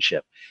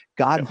relationship.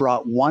 God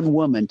brought one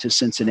woman to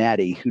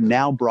Cincinnati who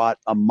now brought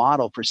a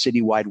model for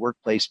citywide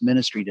workplace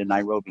ministry to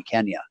Nairobi,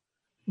 Kenya.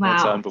 Wow.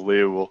 That's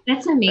unbelievable.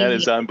 That's amazing. That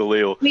is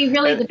unbelievable. I mean,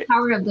 really the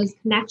power of those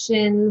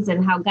connections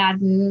and how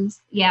God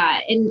moves.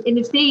 Yeah. And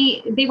if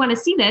they want to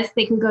see this,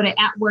 they can go to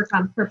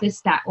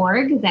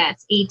atworkonpurpose.org.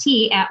 That's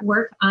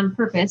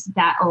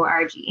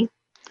atworkonpurpose.org.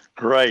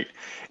 Right.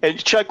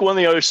 And Chuck, one of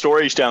the other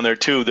stories down there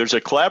too, there's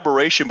a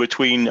collaboration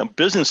between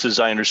businesses,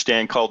 I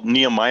understand, called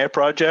Nehemiah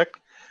Project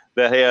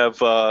that have,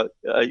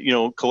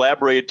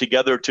 collaborated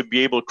together to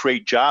be able to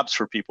create jobs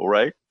for people,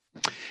 right?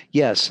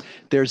 Yes,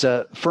 there's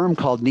a firm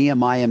called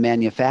Nehemiah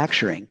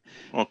Manufacturing.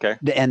 Okay.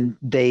 And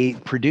they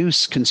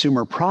produce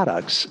consumer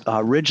products.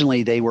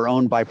 Originally, they were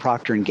owned by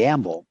Procter &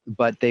 Gamble,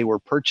 but they were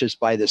purchased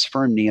by this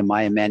firm,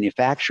 Nehemiah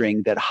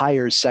Manufacturing, that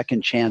hires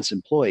second chance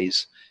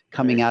employees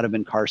coming out of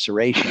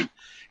incarceration.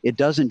 It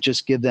doesn't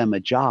just give them a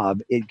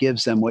job, it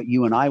gives them what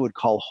you and I would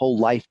call whole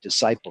life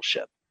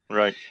discipleship.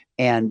 Right.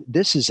 And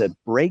this is a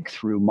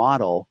breakthrough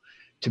model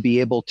to be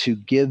able to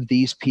give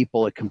these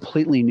people a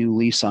completely new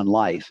lease on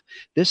life.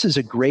 This is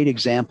a great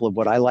example of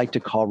what I like to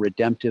call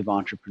redemptive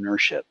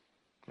entrepreneurship.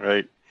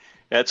 Right.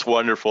 That's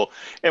wonderful.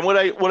 And what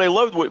I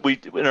loved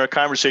in our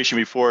conversation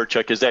before,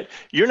 Chuck, is that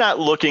you're not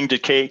looking to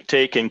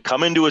take and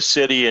come into a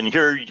city and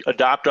here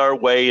adopt our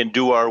way and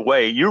do our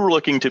way. You're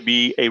looking to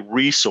be a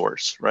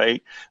resource,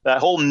 right? That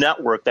whole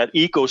network, that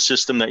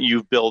ecosystem that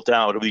you've built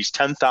out of these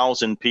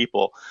 10,000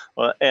 people,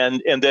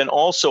 and then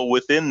also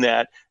within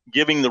that,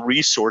 giving the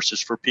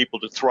resources for people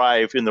to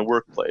thrive in the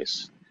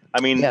workplace. I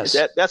mean, yes.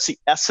 That's the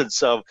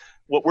essence of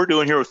what we're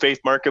doing here with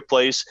Faith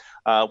Marketplace.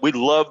 We'd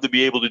love to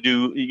be able to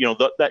do,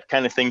 that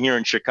kind of thing here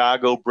in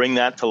Chicago, bring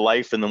that to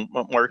life in the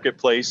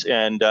marketplace.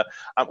 And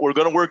we're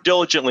going to work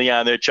diligently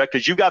on it, Chuck,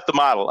 because you got the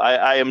model.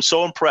 I am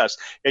so impressed.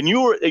 And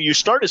you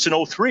started this in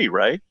 2003,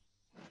 right?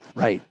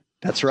 Right.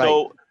 That's right.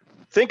 So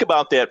think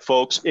about that,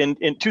 folks.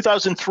 In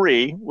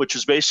 2003, which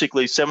is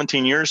basically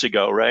 17 years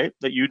ago, right,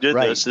 that you did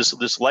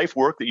this life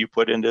work that you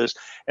put into this.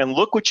 And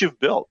look what you've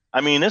built.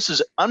 I mean, this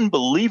is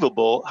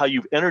unbelievable how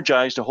you've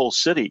energized a whole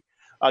city.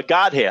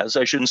 God has,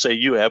 I shouldn't say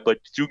you have, but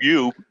through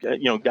you,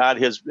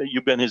 God has,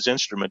 you've been his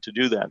instrument to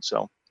do that.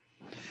 So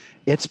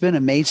it's been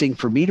amazing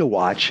for me to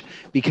watch,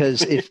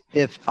 because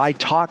if I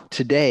talked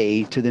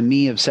today to the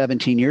me of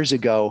 17 years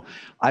ago,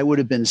 I would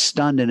have been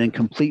stunned and in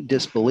complete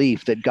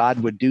disbelief that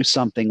God would do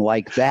something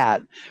like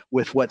that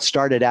with what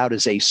started out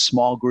as a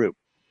small group.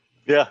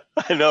 Yeah,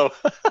 I know.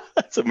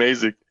 That's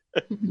amazing.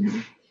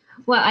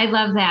 Well, I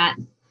love that.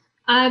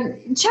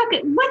 Chuck,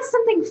 what's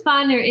something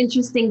fun or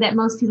interesting that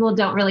most people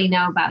don't really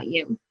know about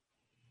you?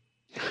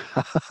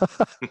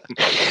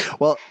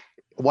 Well,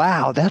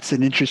 wow, that's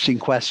an interesting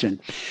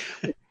question.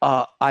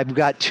 I've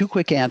got two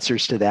quick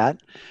answers to that.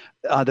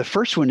 The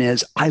first one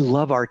is I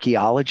love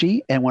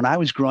archaeology. And when I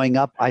was growing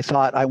up, I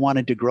thought I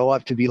wanted to grow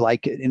up to be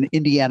like an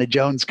Indiana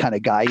Jones kind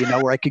of guy,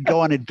 where I could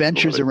go on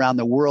adventures around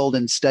the world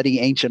and study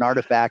ancient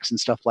artifacts and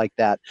stuff like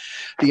that.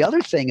 The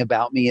other thing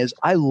about me is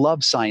I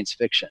love science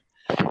fiction.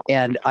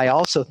 And I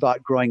also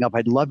thought growing up,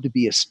 I'd love to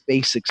be a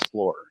space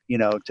explorer,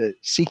 to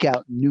seek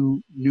out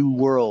new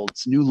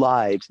worlds, new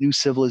lives, new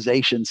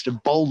civilizations, to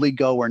boldly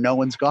go where no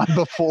one's gone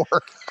before.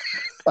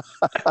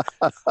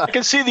 I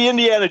can see the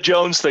Indiana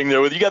Jones thing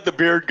there. You got the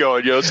beard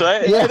going, So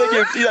I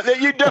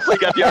think you definitely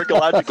got the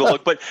archaeological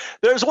look. But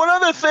there's one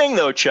other thing,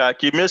 though,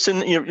 Chuck.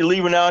 You're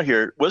leaving out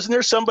here. Wasn't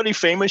there somebody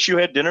famous you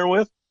had dinner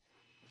with?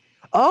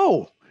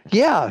 Oh,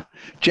 yeah,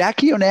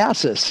 Jackie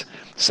Onassis.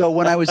 So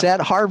when I was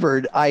at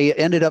Harvard, I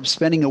ended up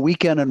spending a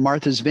weekend in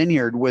Martha's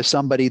Vineyard with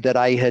somebody that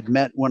I had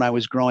met when I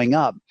was growing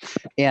up.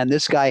 And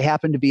this guy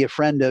happened to be a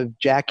friend of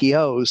Jackie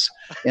O's.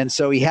 And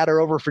so he had her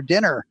over for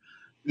dinner.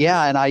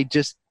 Yeah, and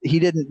he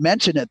didn't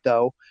mention it,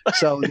 though.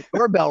 So the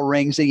doorbell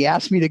rings and he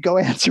asked me to go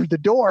answer the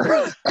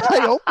door.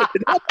 I opened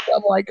it up.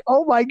 I'm like,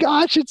 oh my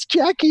gosh, it's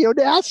Jackie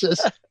Onassis.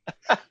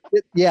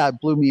 It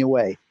blew me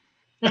away.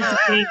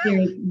 That's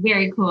very,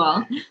 very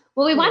cool.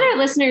 Well, we want our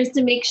listeners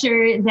to make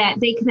sure that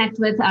they connect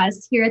with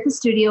us here at the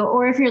studio,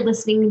 or if you're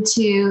listening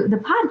to the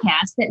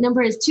podcast, that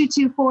number is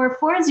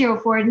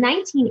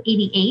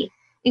 224-404-1988.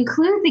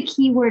 Include the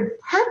keyword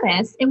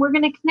purpose, and we're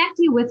going to connect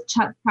you with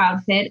Chuck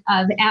Proudfit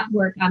of At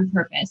Work on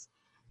Purpose.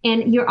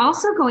 And you're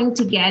also going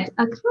to get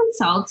a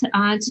consult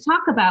to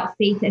talk about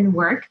faith and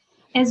work,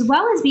 as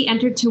well as be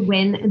entered to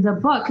win the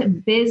book,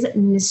 Biz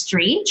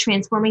Ministry,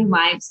 Transforming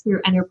Lives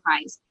Through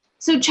Enterprise.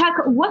 So, Chuck,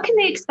 what can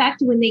they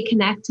expect when they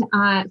connect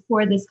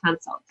for this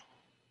consult?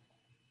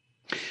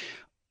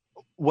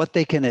 What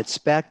they can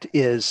expect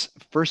is,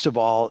 first of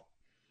all,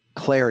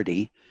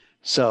 clarity,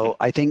 So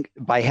I think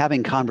by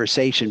having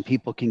conversation,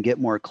 people can get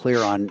more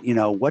clear on,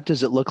 what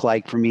does it look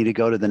like for me to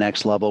go to the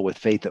next level with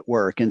Faith at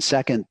Work? And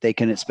second, they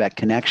can expect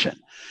connection.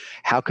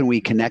 How can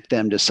we connect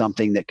them to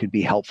something that could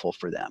be helpful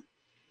for them?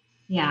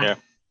 Yeah.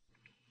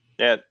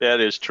 That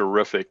is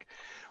terrific.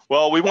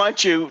 Well, we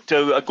want you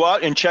to go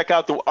out and check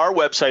out our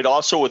website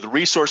also with the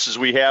resources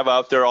we have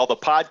out there, all the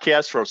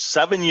podcasts for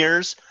 7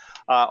 years.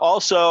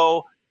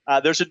 Also,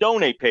 there's a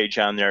donate page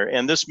on there,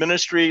 and this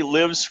ministry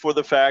lives for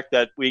the fact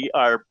that we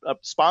are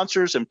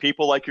sponsors and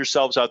people like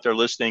yourselves out there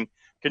listening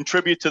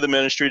contribute to the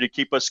ministry to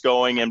keep us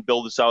going and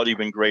build us out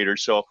even greater.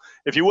 So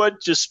if you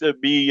would just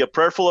be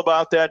prayerful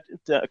about that,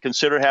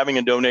 consider having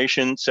a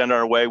donation sent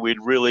our way.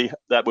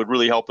 That would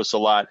really help us a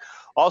lot.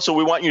 Also,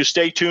 we want you to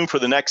stay tuned for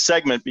the next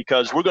segment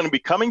because we're going to be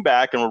coming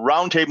back and we're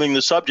roundtabling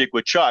the subject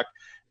with Chuck.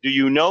 Do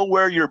you know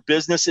where your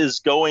business is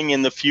going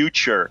in the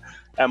future?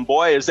 And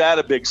boy, is that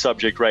a big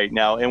subject right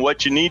now, and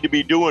what you need to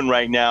be doing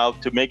right now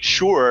to make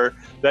sure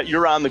that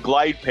you're on the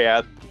glide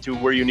path to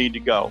where you need to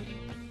go.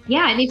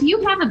 Yeah, and if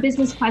you have a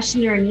business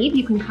question or a need,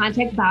 you can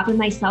contact Bob and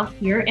myself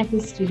here at the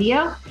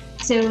studio.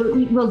 So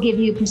we'll give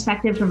you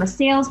perspective from a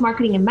sales,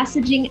 marketing, and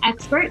messaging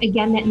expert.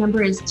 Again, that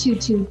number is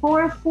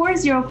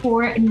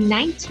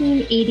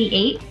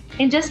 224-404-1988.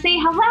 And just say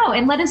hello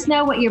and let us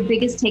know what your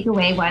biggest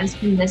takeaway was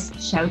from this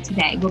show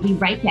today. We'll be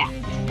right back.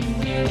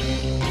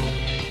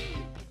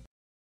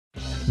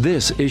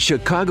 This is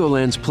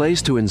Chicagoland's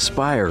place to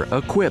inspire,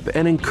 equip,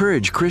 and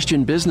encourage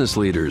Christian business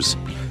leaders.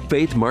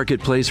 Faith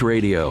Marketplace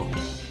Radio.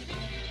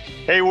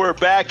 Hey, we're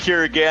back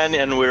here again,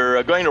 and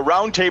we're going to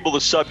roundtable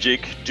the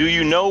subject. Do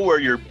you know where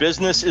your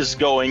business is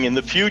going in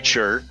the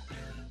future?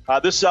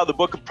 This is out of the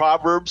book of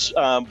Proverbs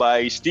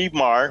by Steve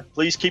Maher.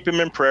 Please keep him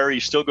in prayer.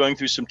 He's still going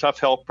through some tough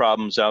health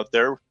problems out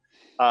there.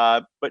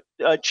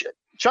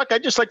 Chuck,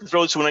 I'd just like to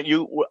throw this one at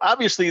you.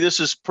 Obviously, this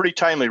is pretty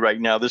timely right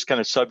now, this kind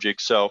of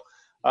subject. So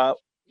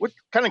what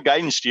kind of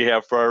guidance do you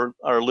have for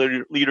our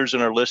leaders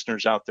and our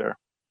listeners out there?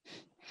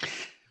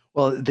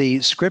 Well, the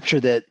scripture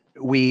that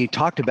we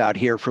talked about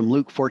here from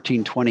Luke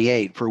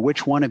 14:28, for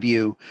which one of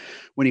you,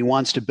 when he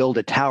wants to build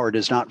a tower,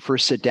 does not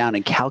first sit down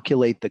and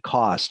calculate the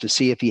cost to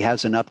see if he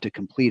has enough to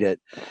complete it?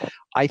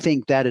 I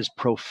think that is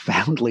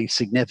profoundly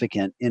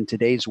significant in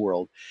today's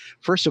world.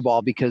 First of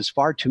all, because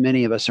far too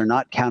many of us are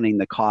not counting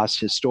the cost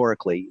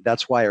historically.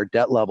 That's why our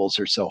debt levels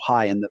are so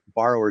high and the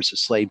borrower is a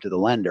slave to the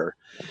lender.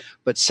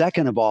 But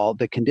second of all,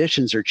 the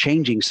conditions are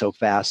changing so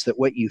fast that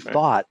what you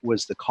thought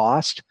was the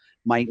cost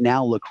might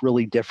now look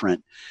really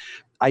different.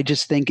 I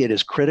just think it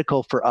is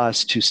critical for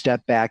us to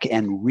step back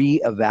and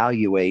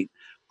reevaluate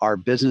our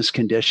business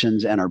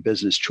conditions and our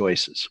business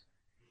choices.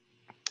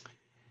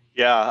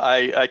 Yeah,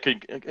 I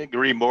could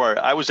agree more.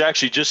 I was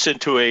actually just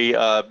into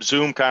a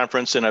Zoom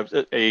conference in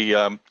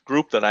a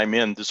group that I'm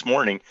in this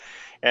morning.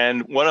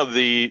 And one of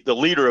the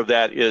leader of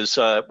that is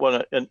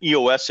an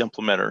EOS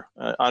implementer,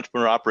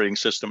 Entrepreneur Operating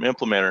System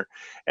implementer.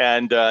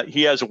 And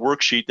he has a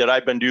worksheet that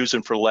I've been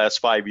using for the last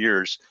 5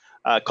 years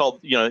called,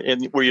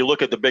 where you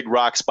look at the big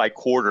rocks by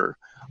quarter.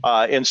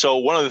 And so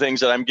one of the things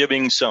that I'm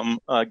giving some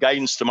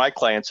guidance to my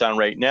clients on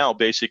right now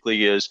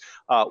basically is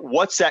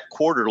what's that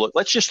quarter look?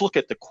 Let's just look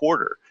at the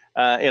quarter.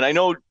 And I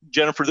know,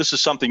 Jennifer, this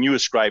is something you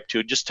ascribe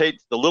to. Just take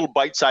the little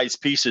bite-sized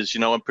pieces,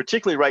 and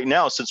particularly right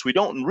now, since we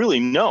don't really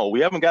know,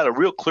 we haven't got a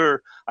real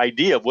clear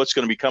idea of what's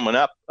going to be coming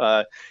up,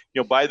 by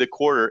the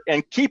quarter,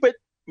 and keep it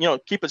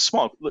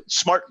small,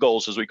 SMART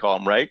goals, as we call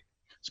them, right?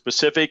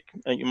 Specific,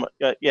 and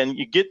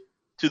you get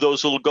to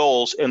those little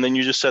goals, and then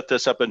you just set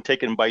this up and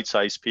take it in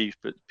bite-sized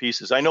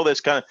pieces. I know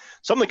that's kind of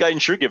some of the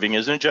guidance you're giving,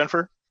 isn't it,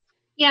 Jennifer?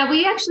 Yeah,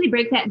 we actually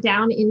break that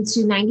down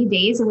into 90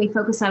 days, and we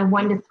focus on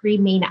 1 to 3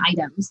 main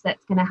items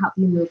that's going to help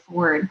you move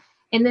forward.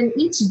 And then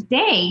each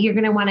day, you're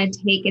going to want to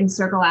take and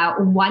circle out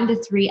 1 to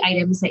 3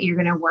 items that you're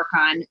going to work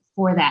on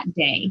for that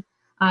day.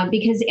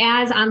 Because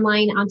as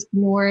online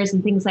entrepreneurs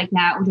and things like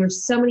that,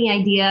 there's so many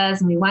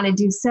ideas and we want to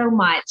do so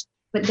much,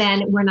 but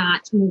then we're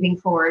not moving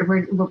forward.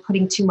 We're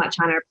putting too much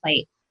on our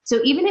plate. So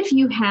even if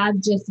you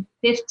have just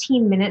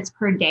 15 minutes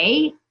per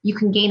day, you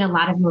can gain a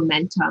lot of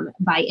momentum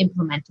by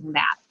implementing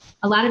that.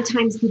 A lot of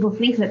times people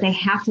think that they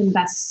have to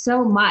invest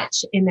so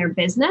much in their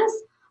business.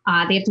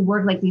 They have to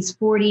work like these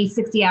 40,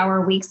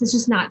 60-hour weeks. It's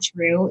just not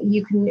true.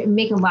 You can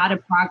make a lot of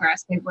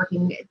progress by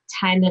working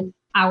 10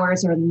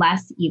 hours or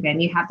less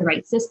even. You have the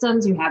right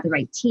systems, you have the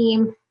right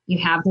team, you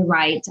have the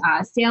right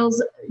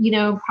sales,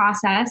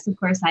 process. Of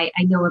course, I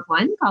know of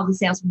one called the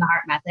Sales from the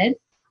Heart method.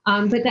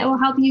 But that will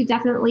help you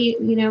definitely,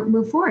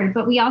 move forward.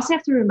 But we also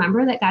have to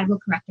remember that God will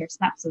correct our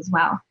steps as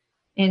well.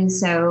 And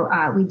so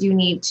we do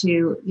need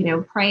to,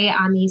 pray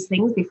on these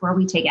things before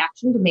we take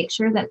action to make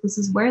sure that this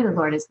is where the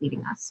Lord is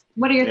leading us.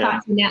 What are your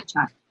thoughts on that,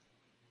 Chuck?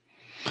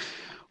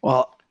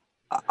 Well,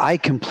 I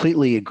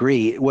completely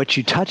agree. What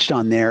you touched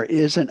on there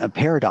isn't a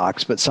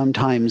paradox, but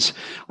sometimes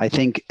I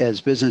think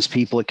as business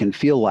people, it can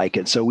feel like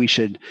it. So we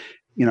should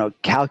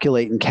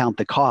calculate and count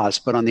the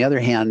cost. But on the other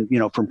hand,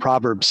 from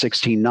Proverbs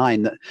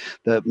 16:9,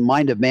 the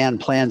mind of man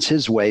plans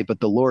his way, but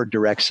the Lord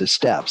directs his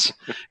steps.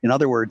 In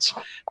other words,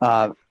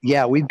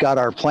 we've got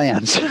our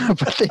plans,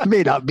 but they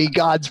may not be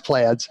God's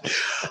plans.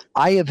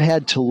 I have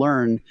had to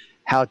learn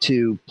how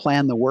to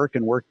plan the work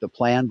and work the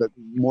plan, but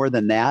more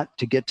than that,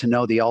 to get to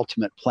know the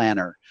ultimate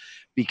planner.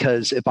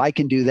 Because if I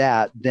can do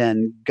that,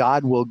 then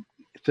God will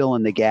fill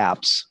in the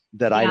gaps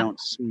that I don't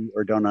see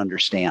or don't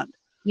understand.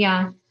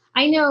 Yeah.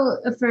 I know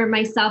for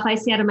myself, I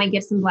sat on my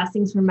gifts and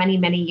blessings for many,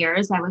 many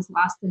years. I was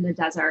lost in the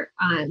desert.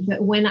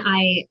 But when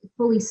I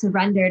fully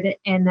surrendered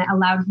and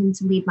allowed him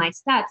to lead my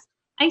steps,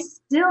 I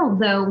still,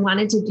 though,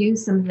 wanted to do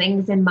some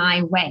things in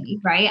my way,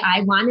 right?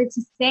 I wanted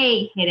to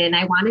stay hidden.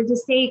 I wanted to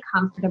stay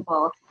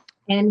comfortable.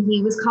 And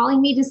he was calling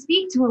me to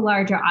speak to a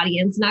larger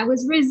audience, and I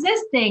was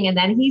resisting. And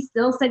then he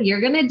still said, you're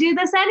going to do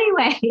this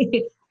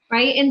anyway.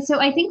 Right. And so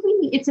I think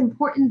it's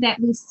important that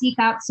we seek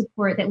out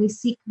support, that we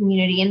seek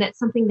community. And that's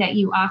something that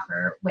you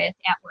offer with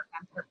At Work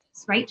on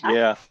Purpose. Right, Chuck?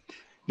 Yeah.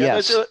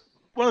 Yes.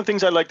 One of the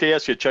things I'd like to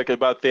ask you, Chuck,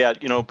 about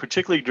that,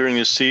 particularly during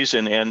this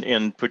season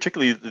and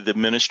particularly the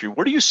ministry,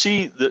 where do you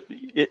see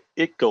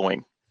it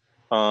going,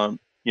 the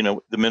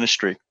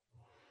ministry?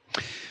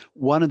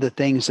 One of the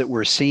things that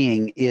we're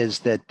seeing is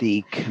that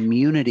the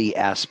community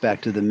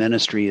aspect of the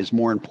ministry is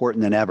more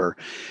important than ever.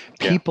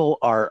 People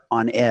are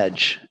on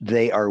edge.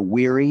 They are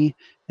weary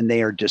and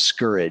they are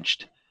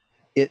discouraged.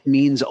 It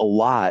means a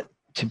lot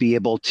to be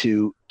able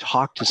to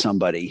talk to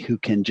somebody who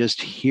can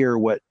just hear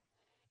what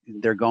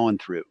they're going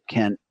through,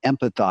 can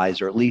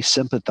empathize or at least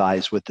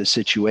sympathize with the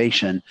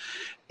situation,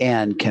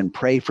 and can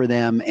pray for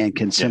them and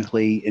can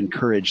simply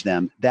encourage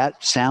them.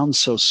 That sounds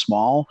so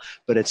small,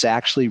 but it's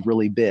actually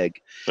really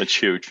big. That's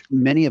huge.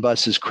 Many of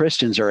us as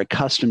Christians are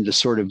accustomed to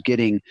sort of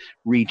getting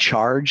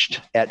recharged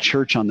at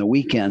church on the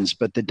weekends,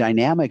 but the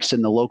dynamics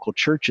in the local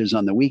churches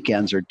on the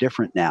weekends are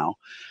different now.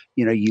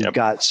 You've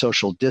got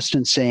social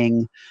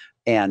distancing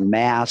and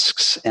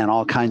masks and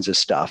all kinds of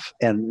stuff.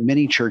 And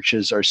many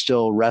churches are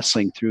still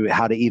wrestling through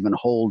how to even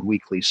hold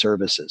weekly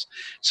services.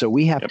 So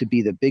we have to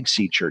be the big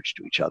C church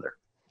to each other.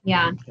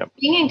 Yeah.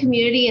 Being in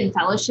community and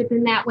fellowship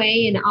in that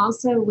way. And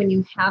also when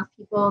you have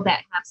people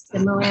that have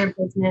similar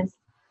business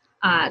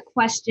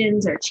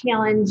questions or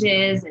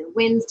challenges and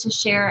wins to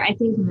share, I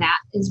think that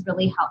is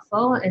really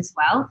helpful as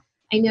well.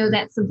 I know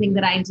that's something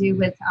that I do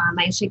with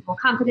my Unshakable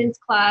Confidence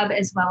Club,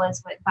 as well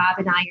as what Bob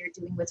and I are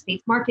doing with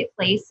Faith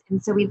Marketplace.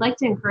 And so we'd like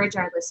to encourage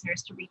our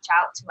listeners to reach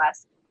out to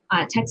us.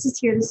 Text us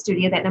here in the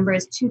studio. That number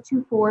is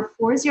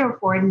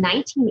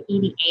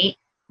 224-404-1988.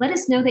 Let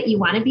us know that you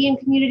want to be in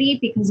community,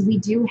 because we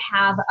do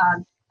have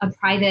a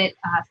private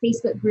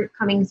Facebook group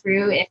coming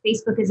through. If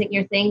Facebook isn't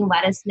your thing,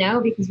 let us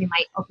know, because we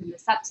might open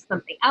this up to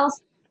something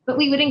else. But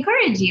we would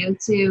encourage you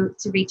to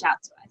reach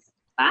out to us.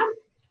 Bob?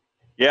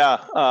 Yeah.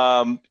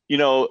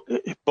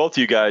 Both of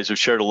you guys have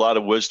shared a lot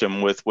of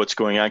wisdom with what's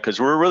going on, because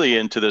we're really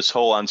into this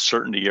whole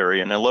uncertainty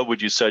area. And I love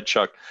what you said,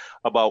 Chuck,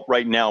 about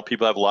right now,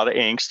 people have a lot of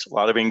angst, a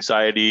lot of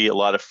anxiety, a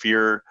lot of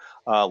fear,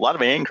 a lot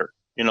of anger,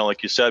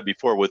 like you said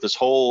before, with this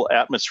whole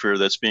atmosphere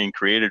that's being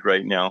created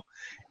right now.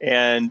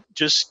 And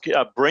just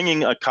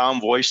bringing a calm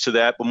voice to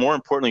that, but more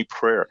importantly,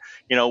 prayer.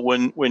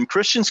 When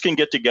Christians can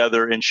get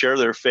together and share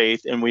their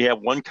faith, and we have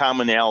one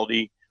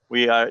commonality,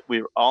 we're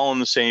all on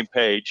the same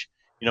page,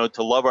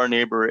 to love our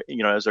neighbor,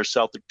 as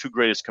ourselves, the two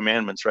greatest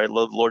commandments, right?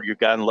 Love the Lord your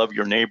God and love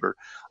your neighbor.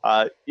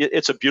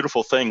 It's a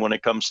beautiful thing when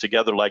it comes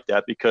together like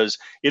that, because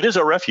it is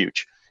our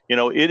refuge.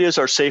 It is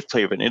our safe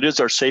haven. It is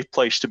our safe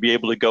place to be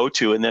able to go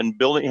to, and then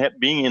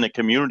being in a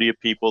community of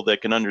people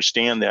that can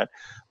understand that.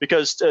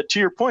 Because to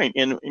your point,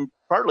 and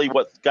partly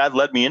what God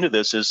led me into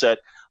this is that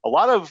a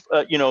lot of,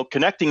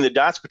 connecting the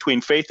dots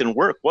between faith and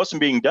work wasn't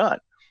being done.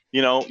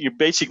 You're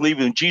basically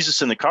leaving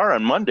Jesus in the car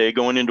on Monday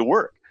going into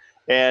work.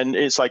 And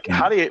it's like,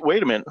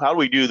 wait a minute, how do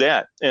we do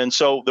that? And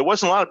so there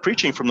wasn't a lot of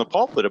preaching from the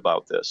pulpit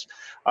about this.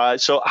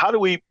 So how do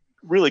we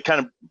really kind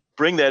of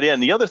bring that in?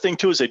 The other thing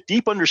too is a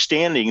deep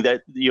understanding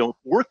that,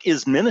 work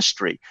is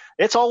ministry.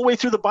 It's all the way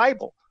through the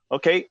Bible.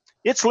 Okay.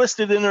 It's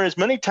listed in there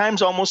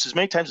almost as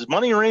many times as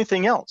money or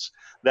anything else.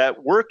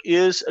 That work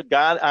is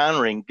God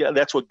honoring.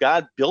 That's what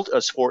God built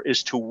us for,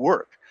 is to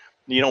work.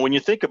 When you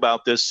think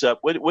about this,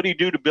 what do you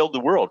do to build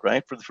the world,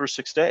 right? For the first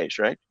 6 days,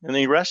 right? And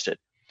then he rested.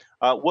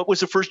 What was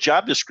the first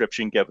job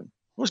description given?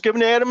 It was given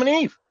to Adam and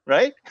Eve,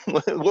 right?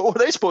 What were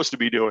they supposed to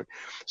be doing?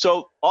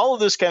 So all of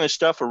this kind of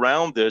stuff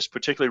around this,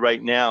 particularly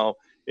right now,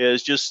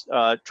 is just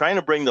trying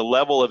to bring the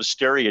level of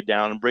hysteria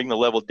down and bring the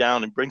level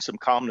down and bring some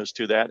calmness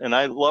to that. And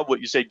I love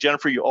what you say,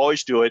 Jennifer, you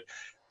always do it.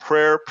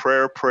 Prayer,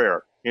 prayer,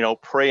 prayer.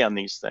 Pray on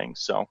these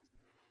things. So,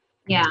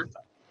 yeah.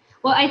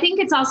 Well, I think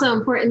it's also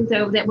important,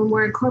 though, that when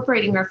we're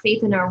incorporating our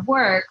faith in our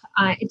work,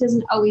 it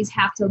doesn't always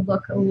have to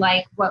look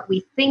like what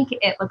we think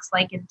it looks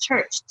like in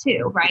church,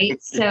 too, right?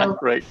 So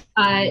right.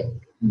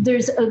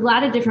 There's a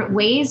lot of different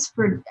ways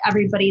for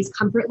everybody's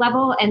comfort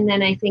level. And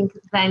then I think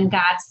then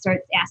God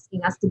starts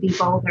asking us to be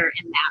bolder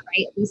in that,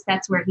 right? At least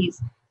that's where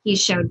he's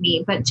showed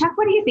me. But Chuck,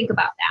 what do you think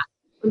about that?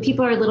 When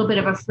people are a little bit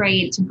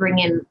afraid to bring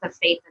in the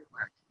faith and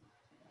work?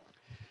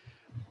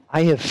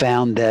 I have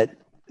found that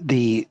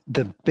the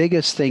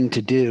biggest thing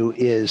to do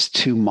is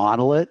to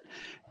model it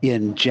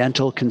in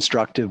gentle,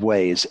 constructive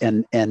ways.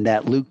 And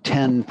that Luke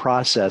 10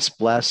 process,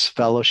 bless,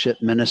 fellowship,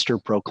 minister,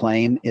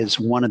 proclaim, is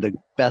one of the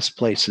best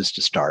places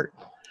to start.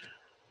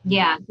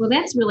 Yeah, well,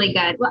 that's really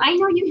good. Well, I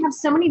know you have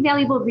so many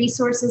valuable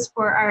resources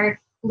for our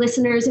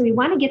listeners, and we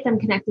want to get them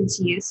connected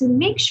to you. So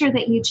make sure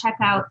that you check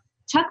out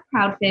Chuck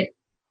Proudfit,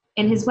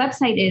 and his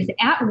website is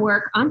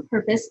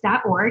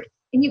atworkonpurpose.org.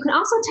 And you can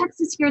also text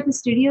us here at the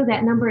studio.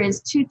 That number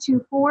is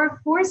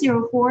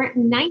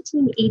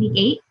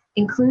 224-404-1988.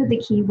 Include the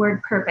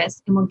keyword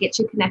purpose, and we'll get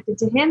you connected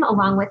to him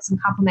along with some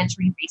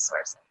complimentary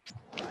resources.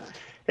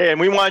 Hey, and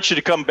we want you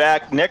to come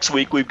back next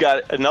week. We've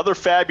got another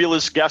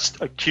fabulous guest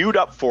queued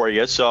up for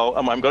you. So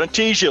I'm going to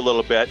tease you a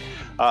little bit.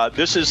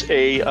 This is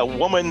a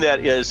woman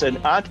that is an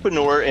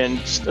entrepreneur and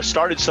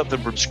started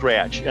something from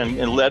scratch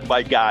and led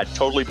by God,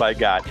 totally by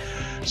God.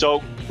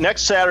 So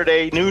next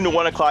Saturday, noon to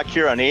 1 o'clock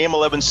here on AM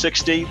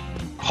 1160,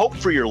 Hope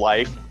for Your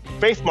Life,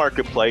 Faith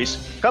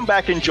Marketplace. Come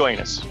back and join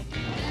us.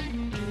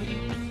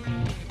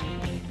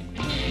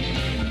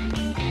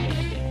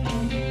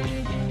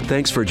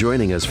 Thanks for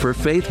joining us for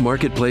Faith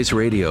Marketplace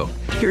Radio,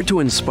 here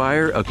to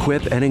inspire,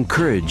 equip, and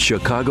encourage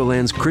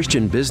Chicagoland's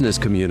Christian business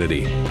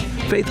community.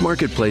 Faith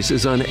Marketplace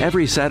is on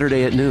every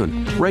Saturday at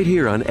noon, right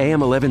here on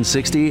AM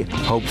 1160,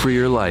 Hope for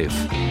Your Life.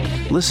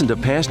 Listen to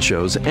past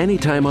shows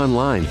anytime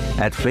online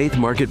at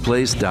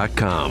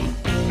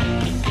faithmarketplace.com.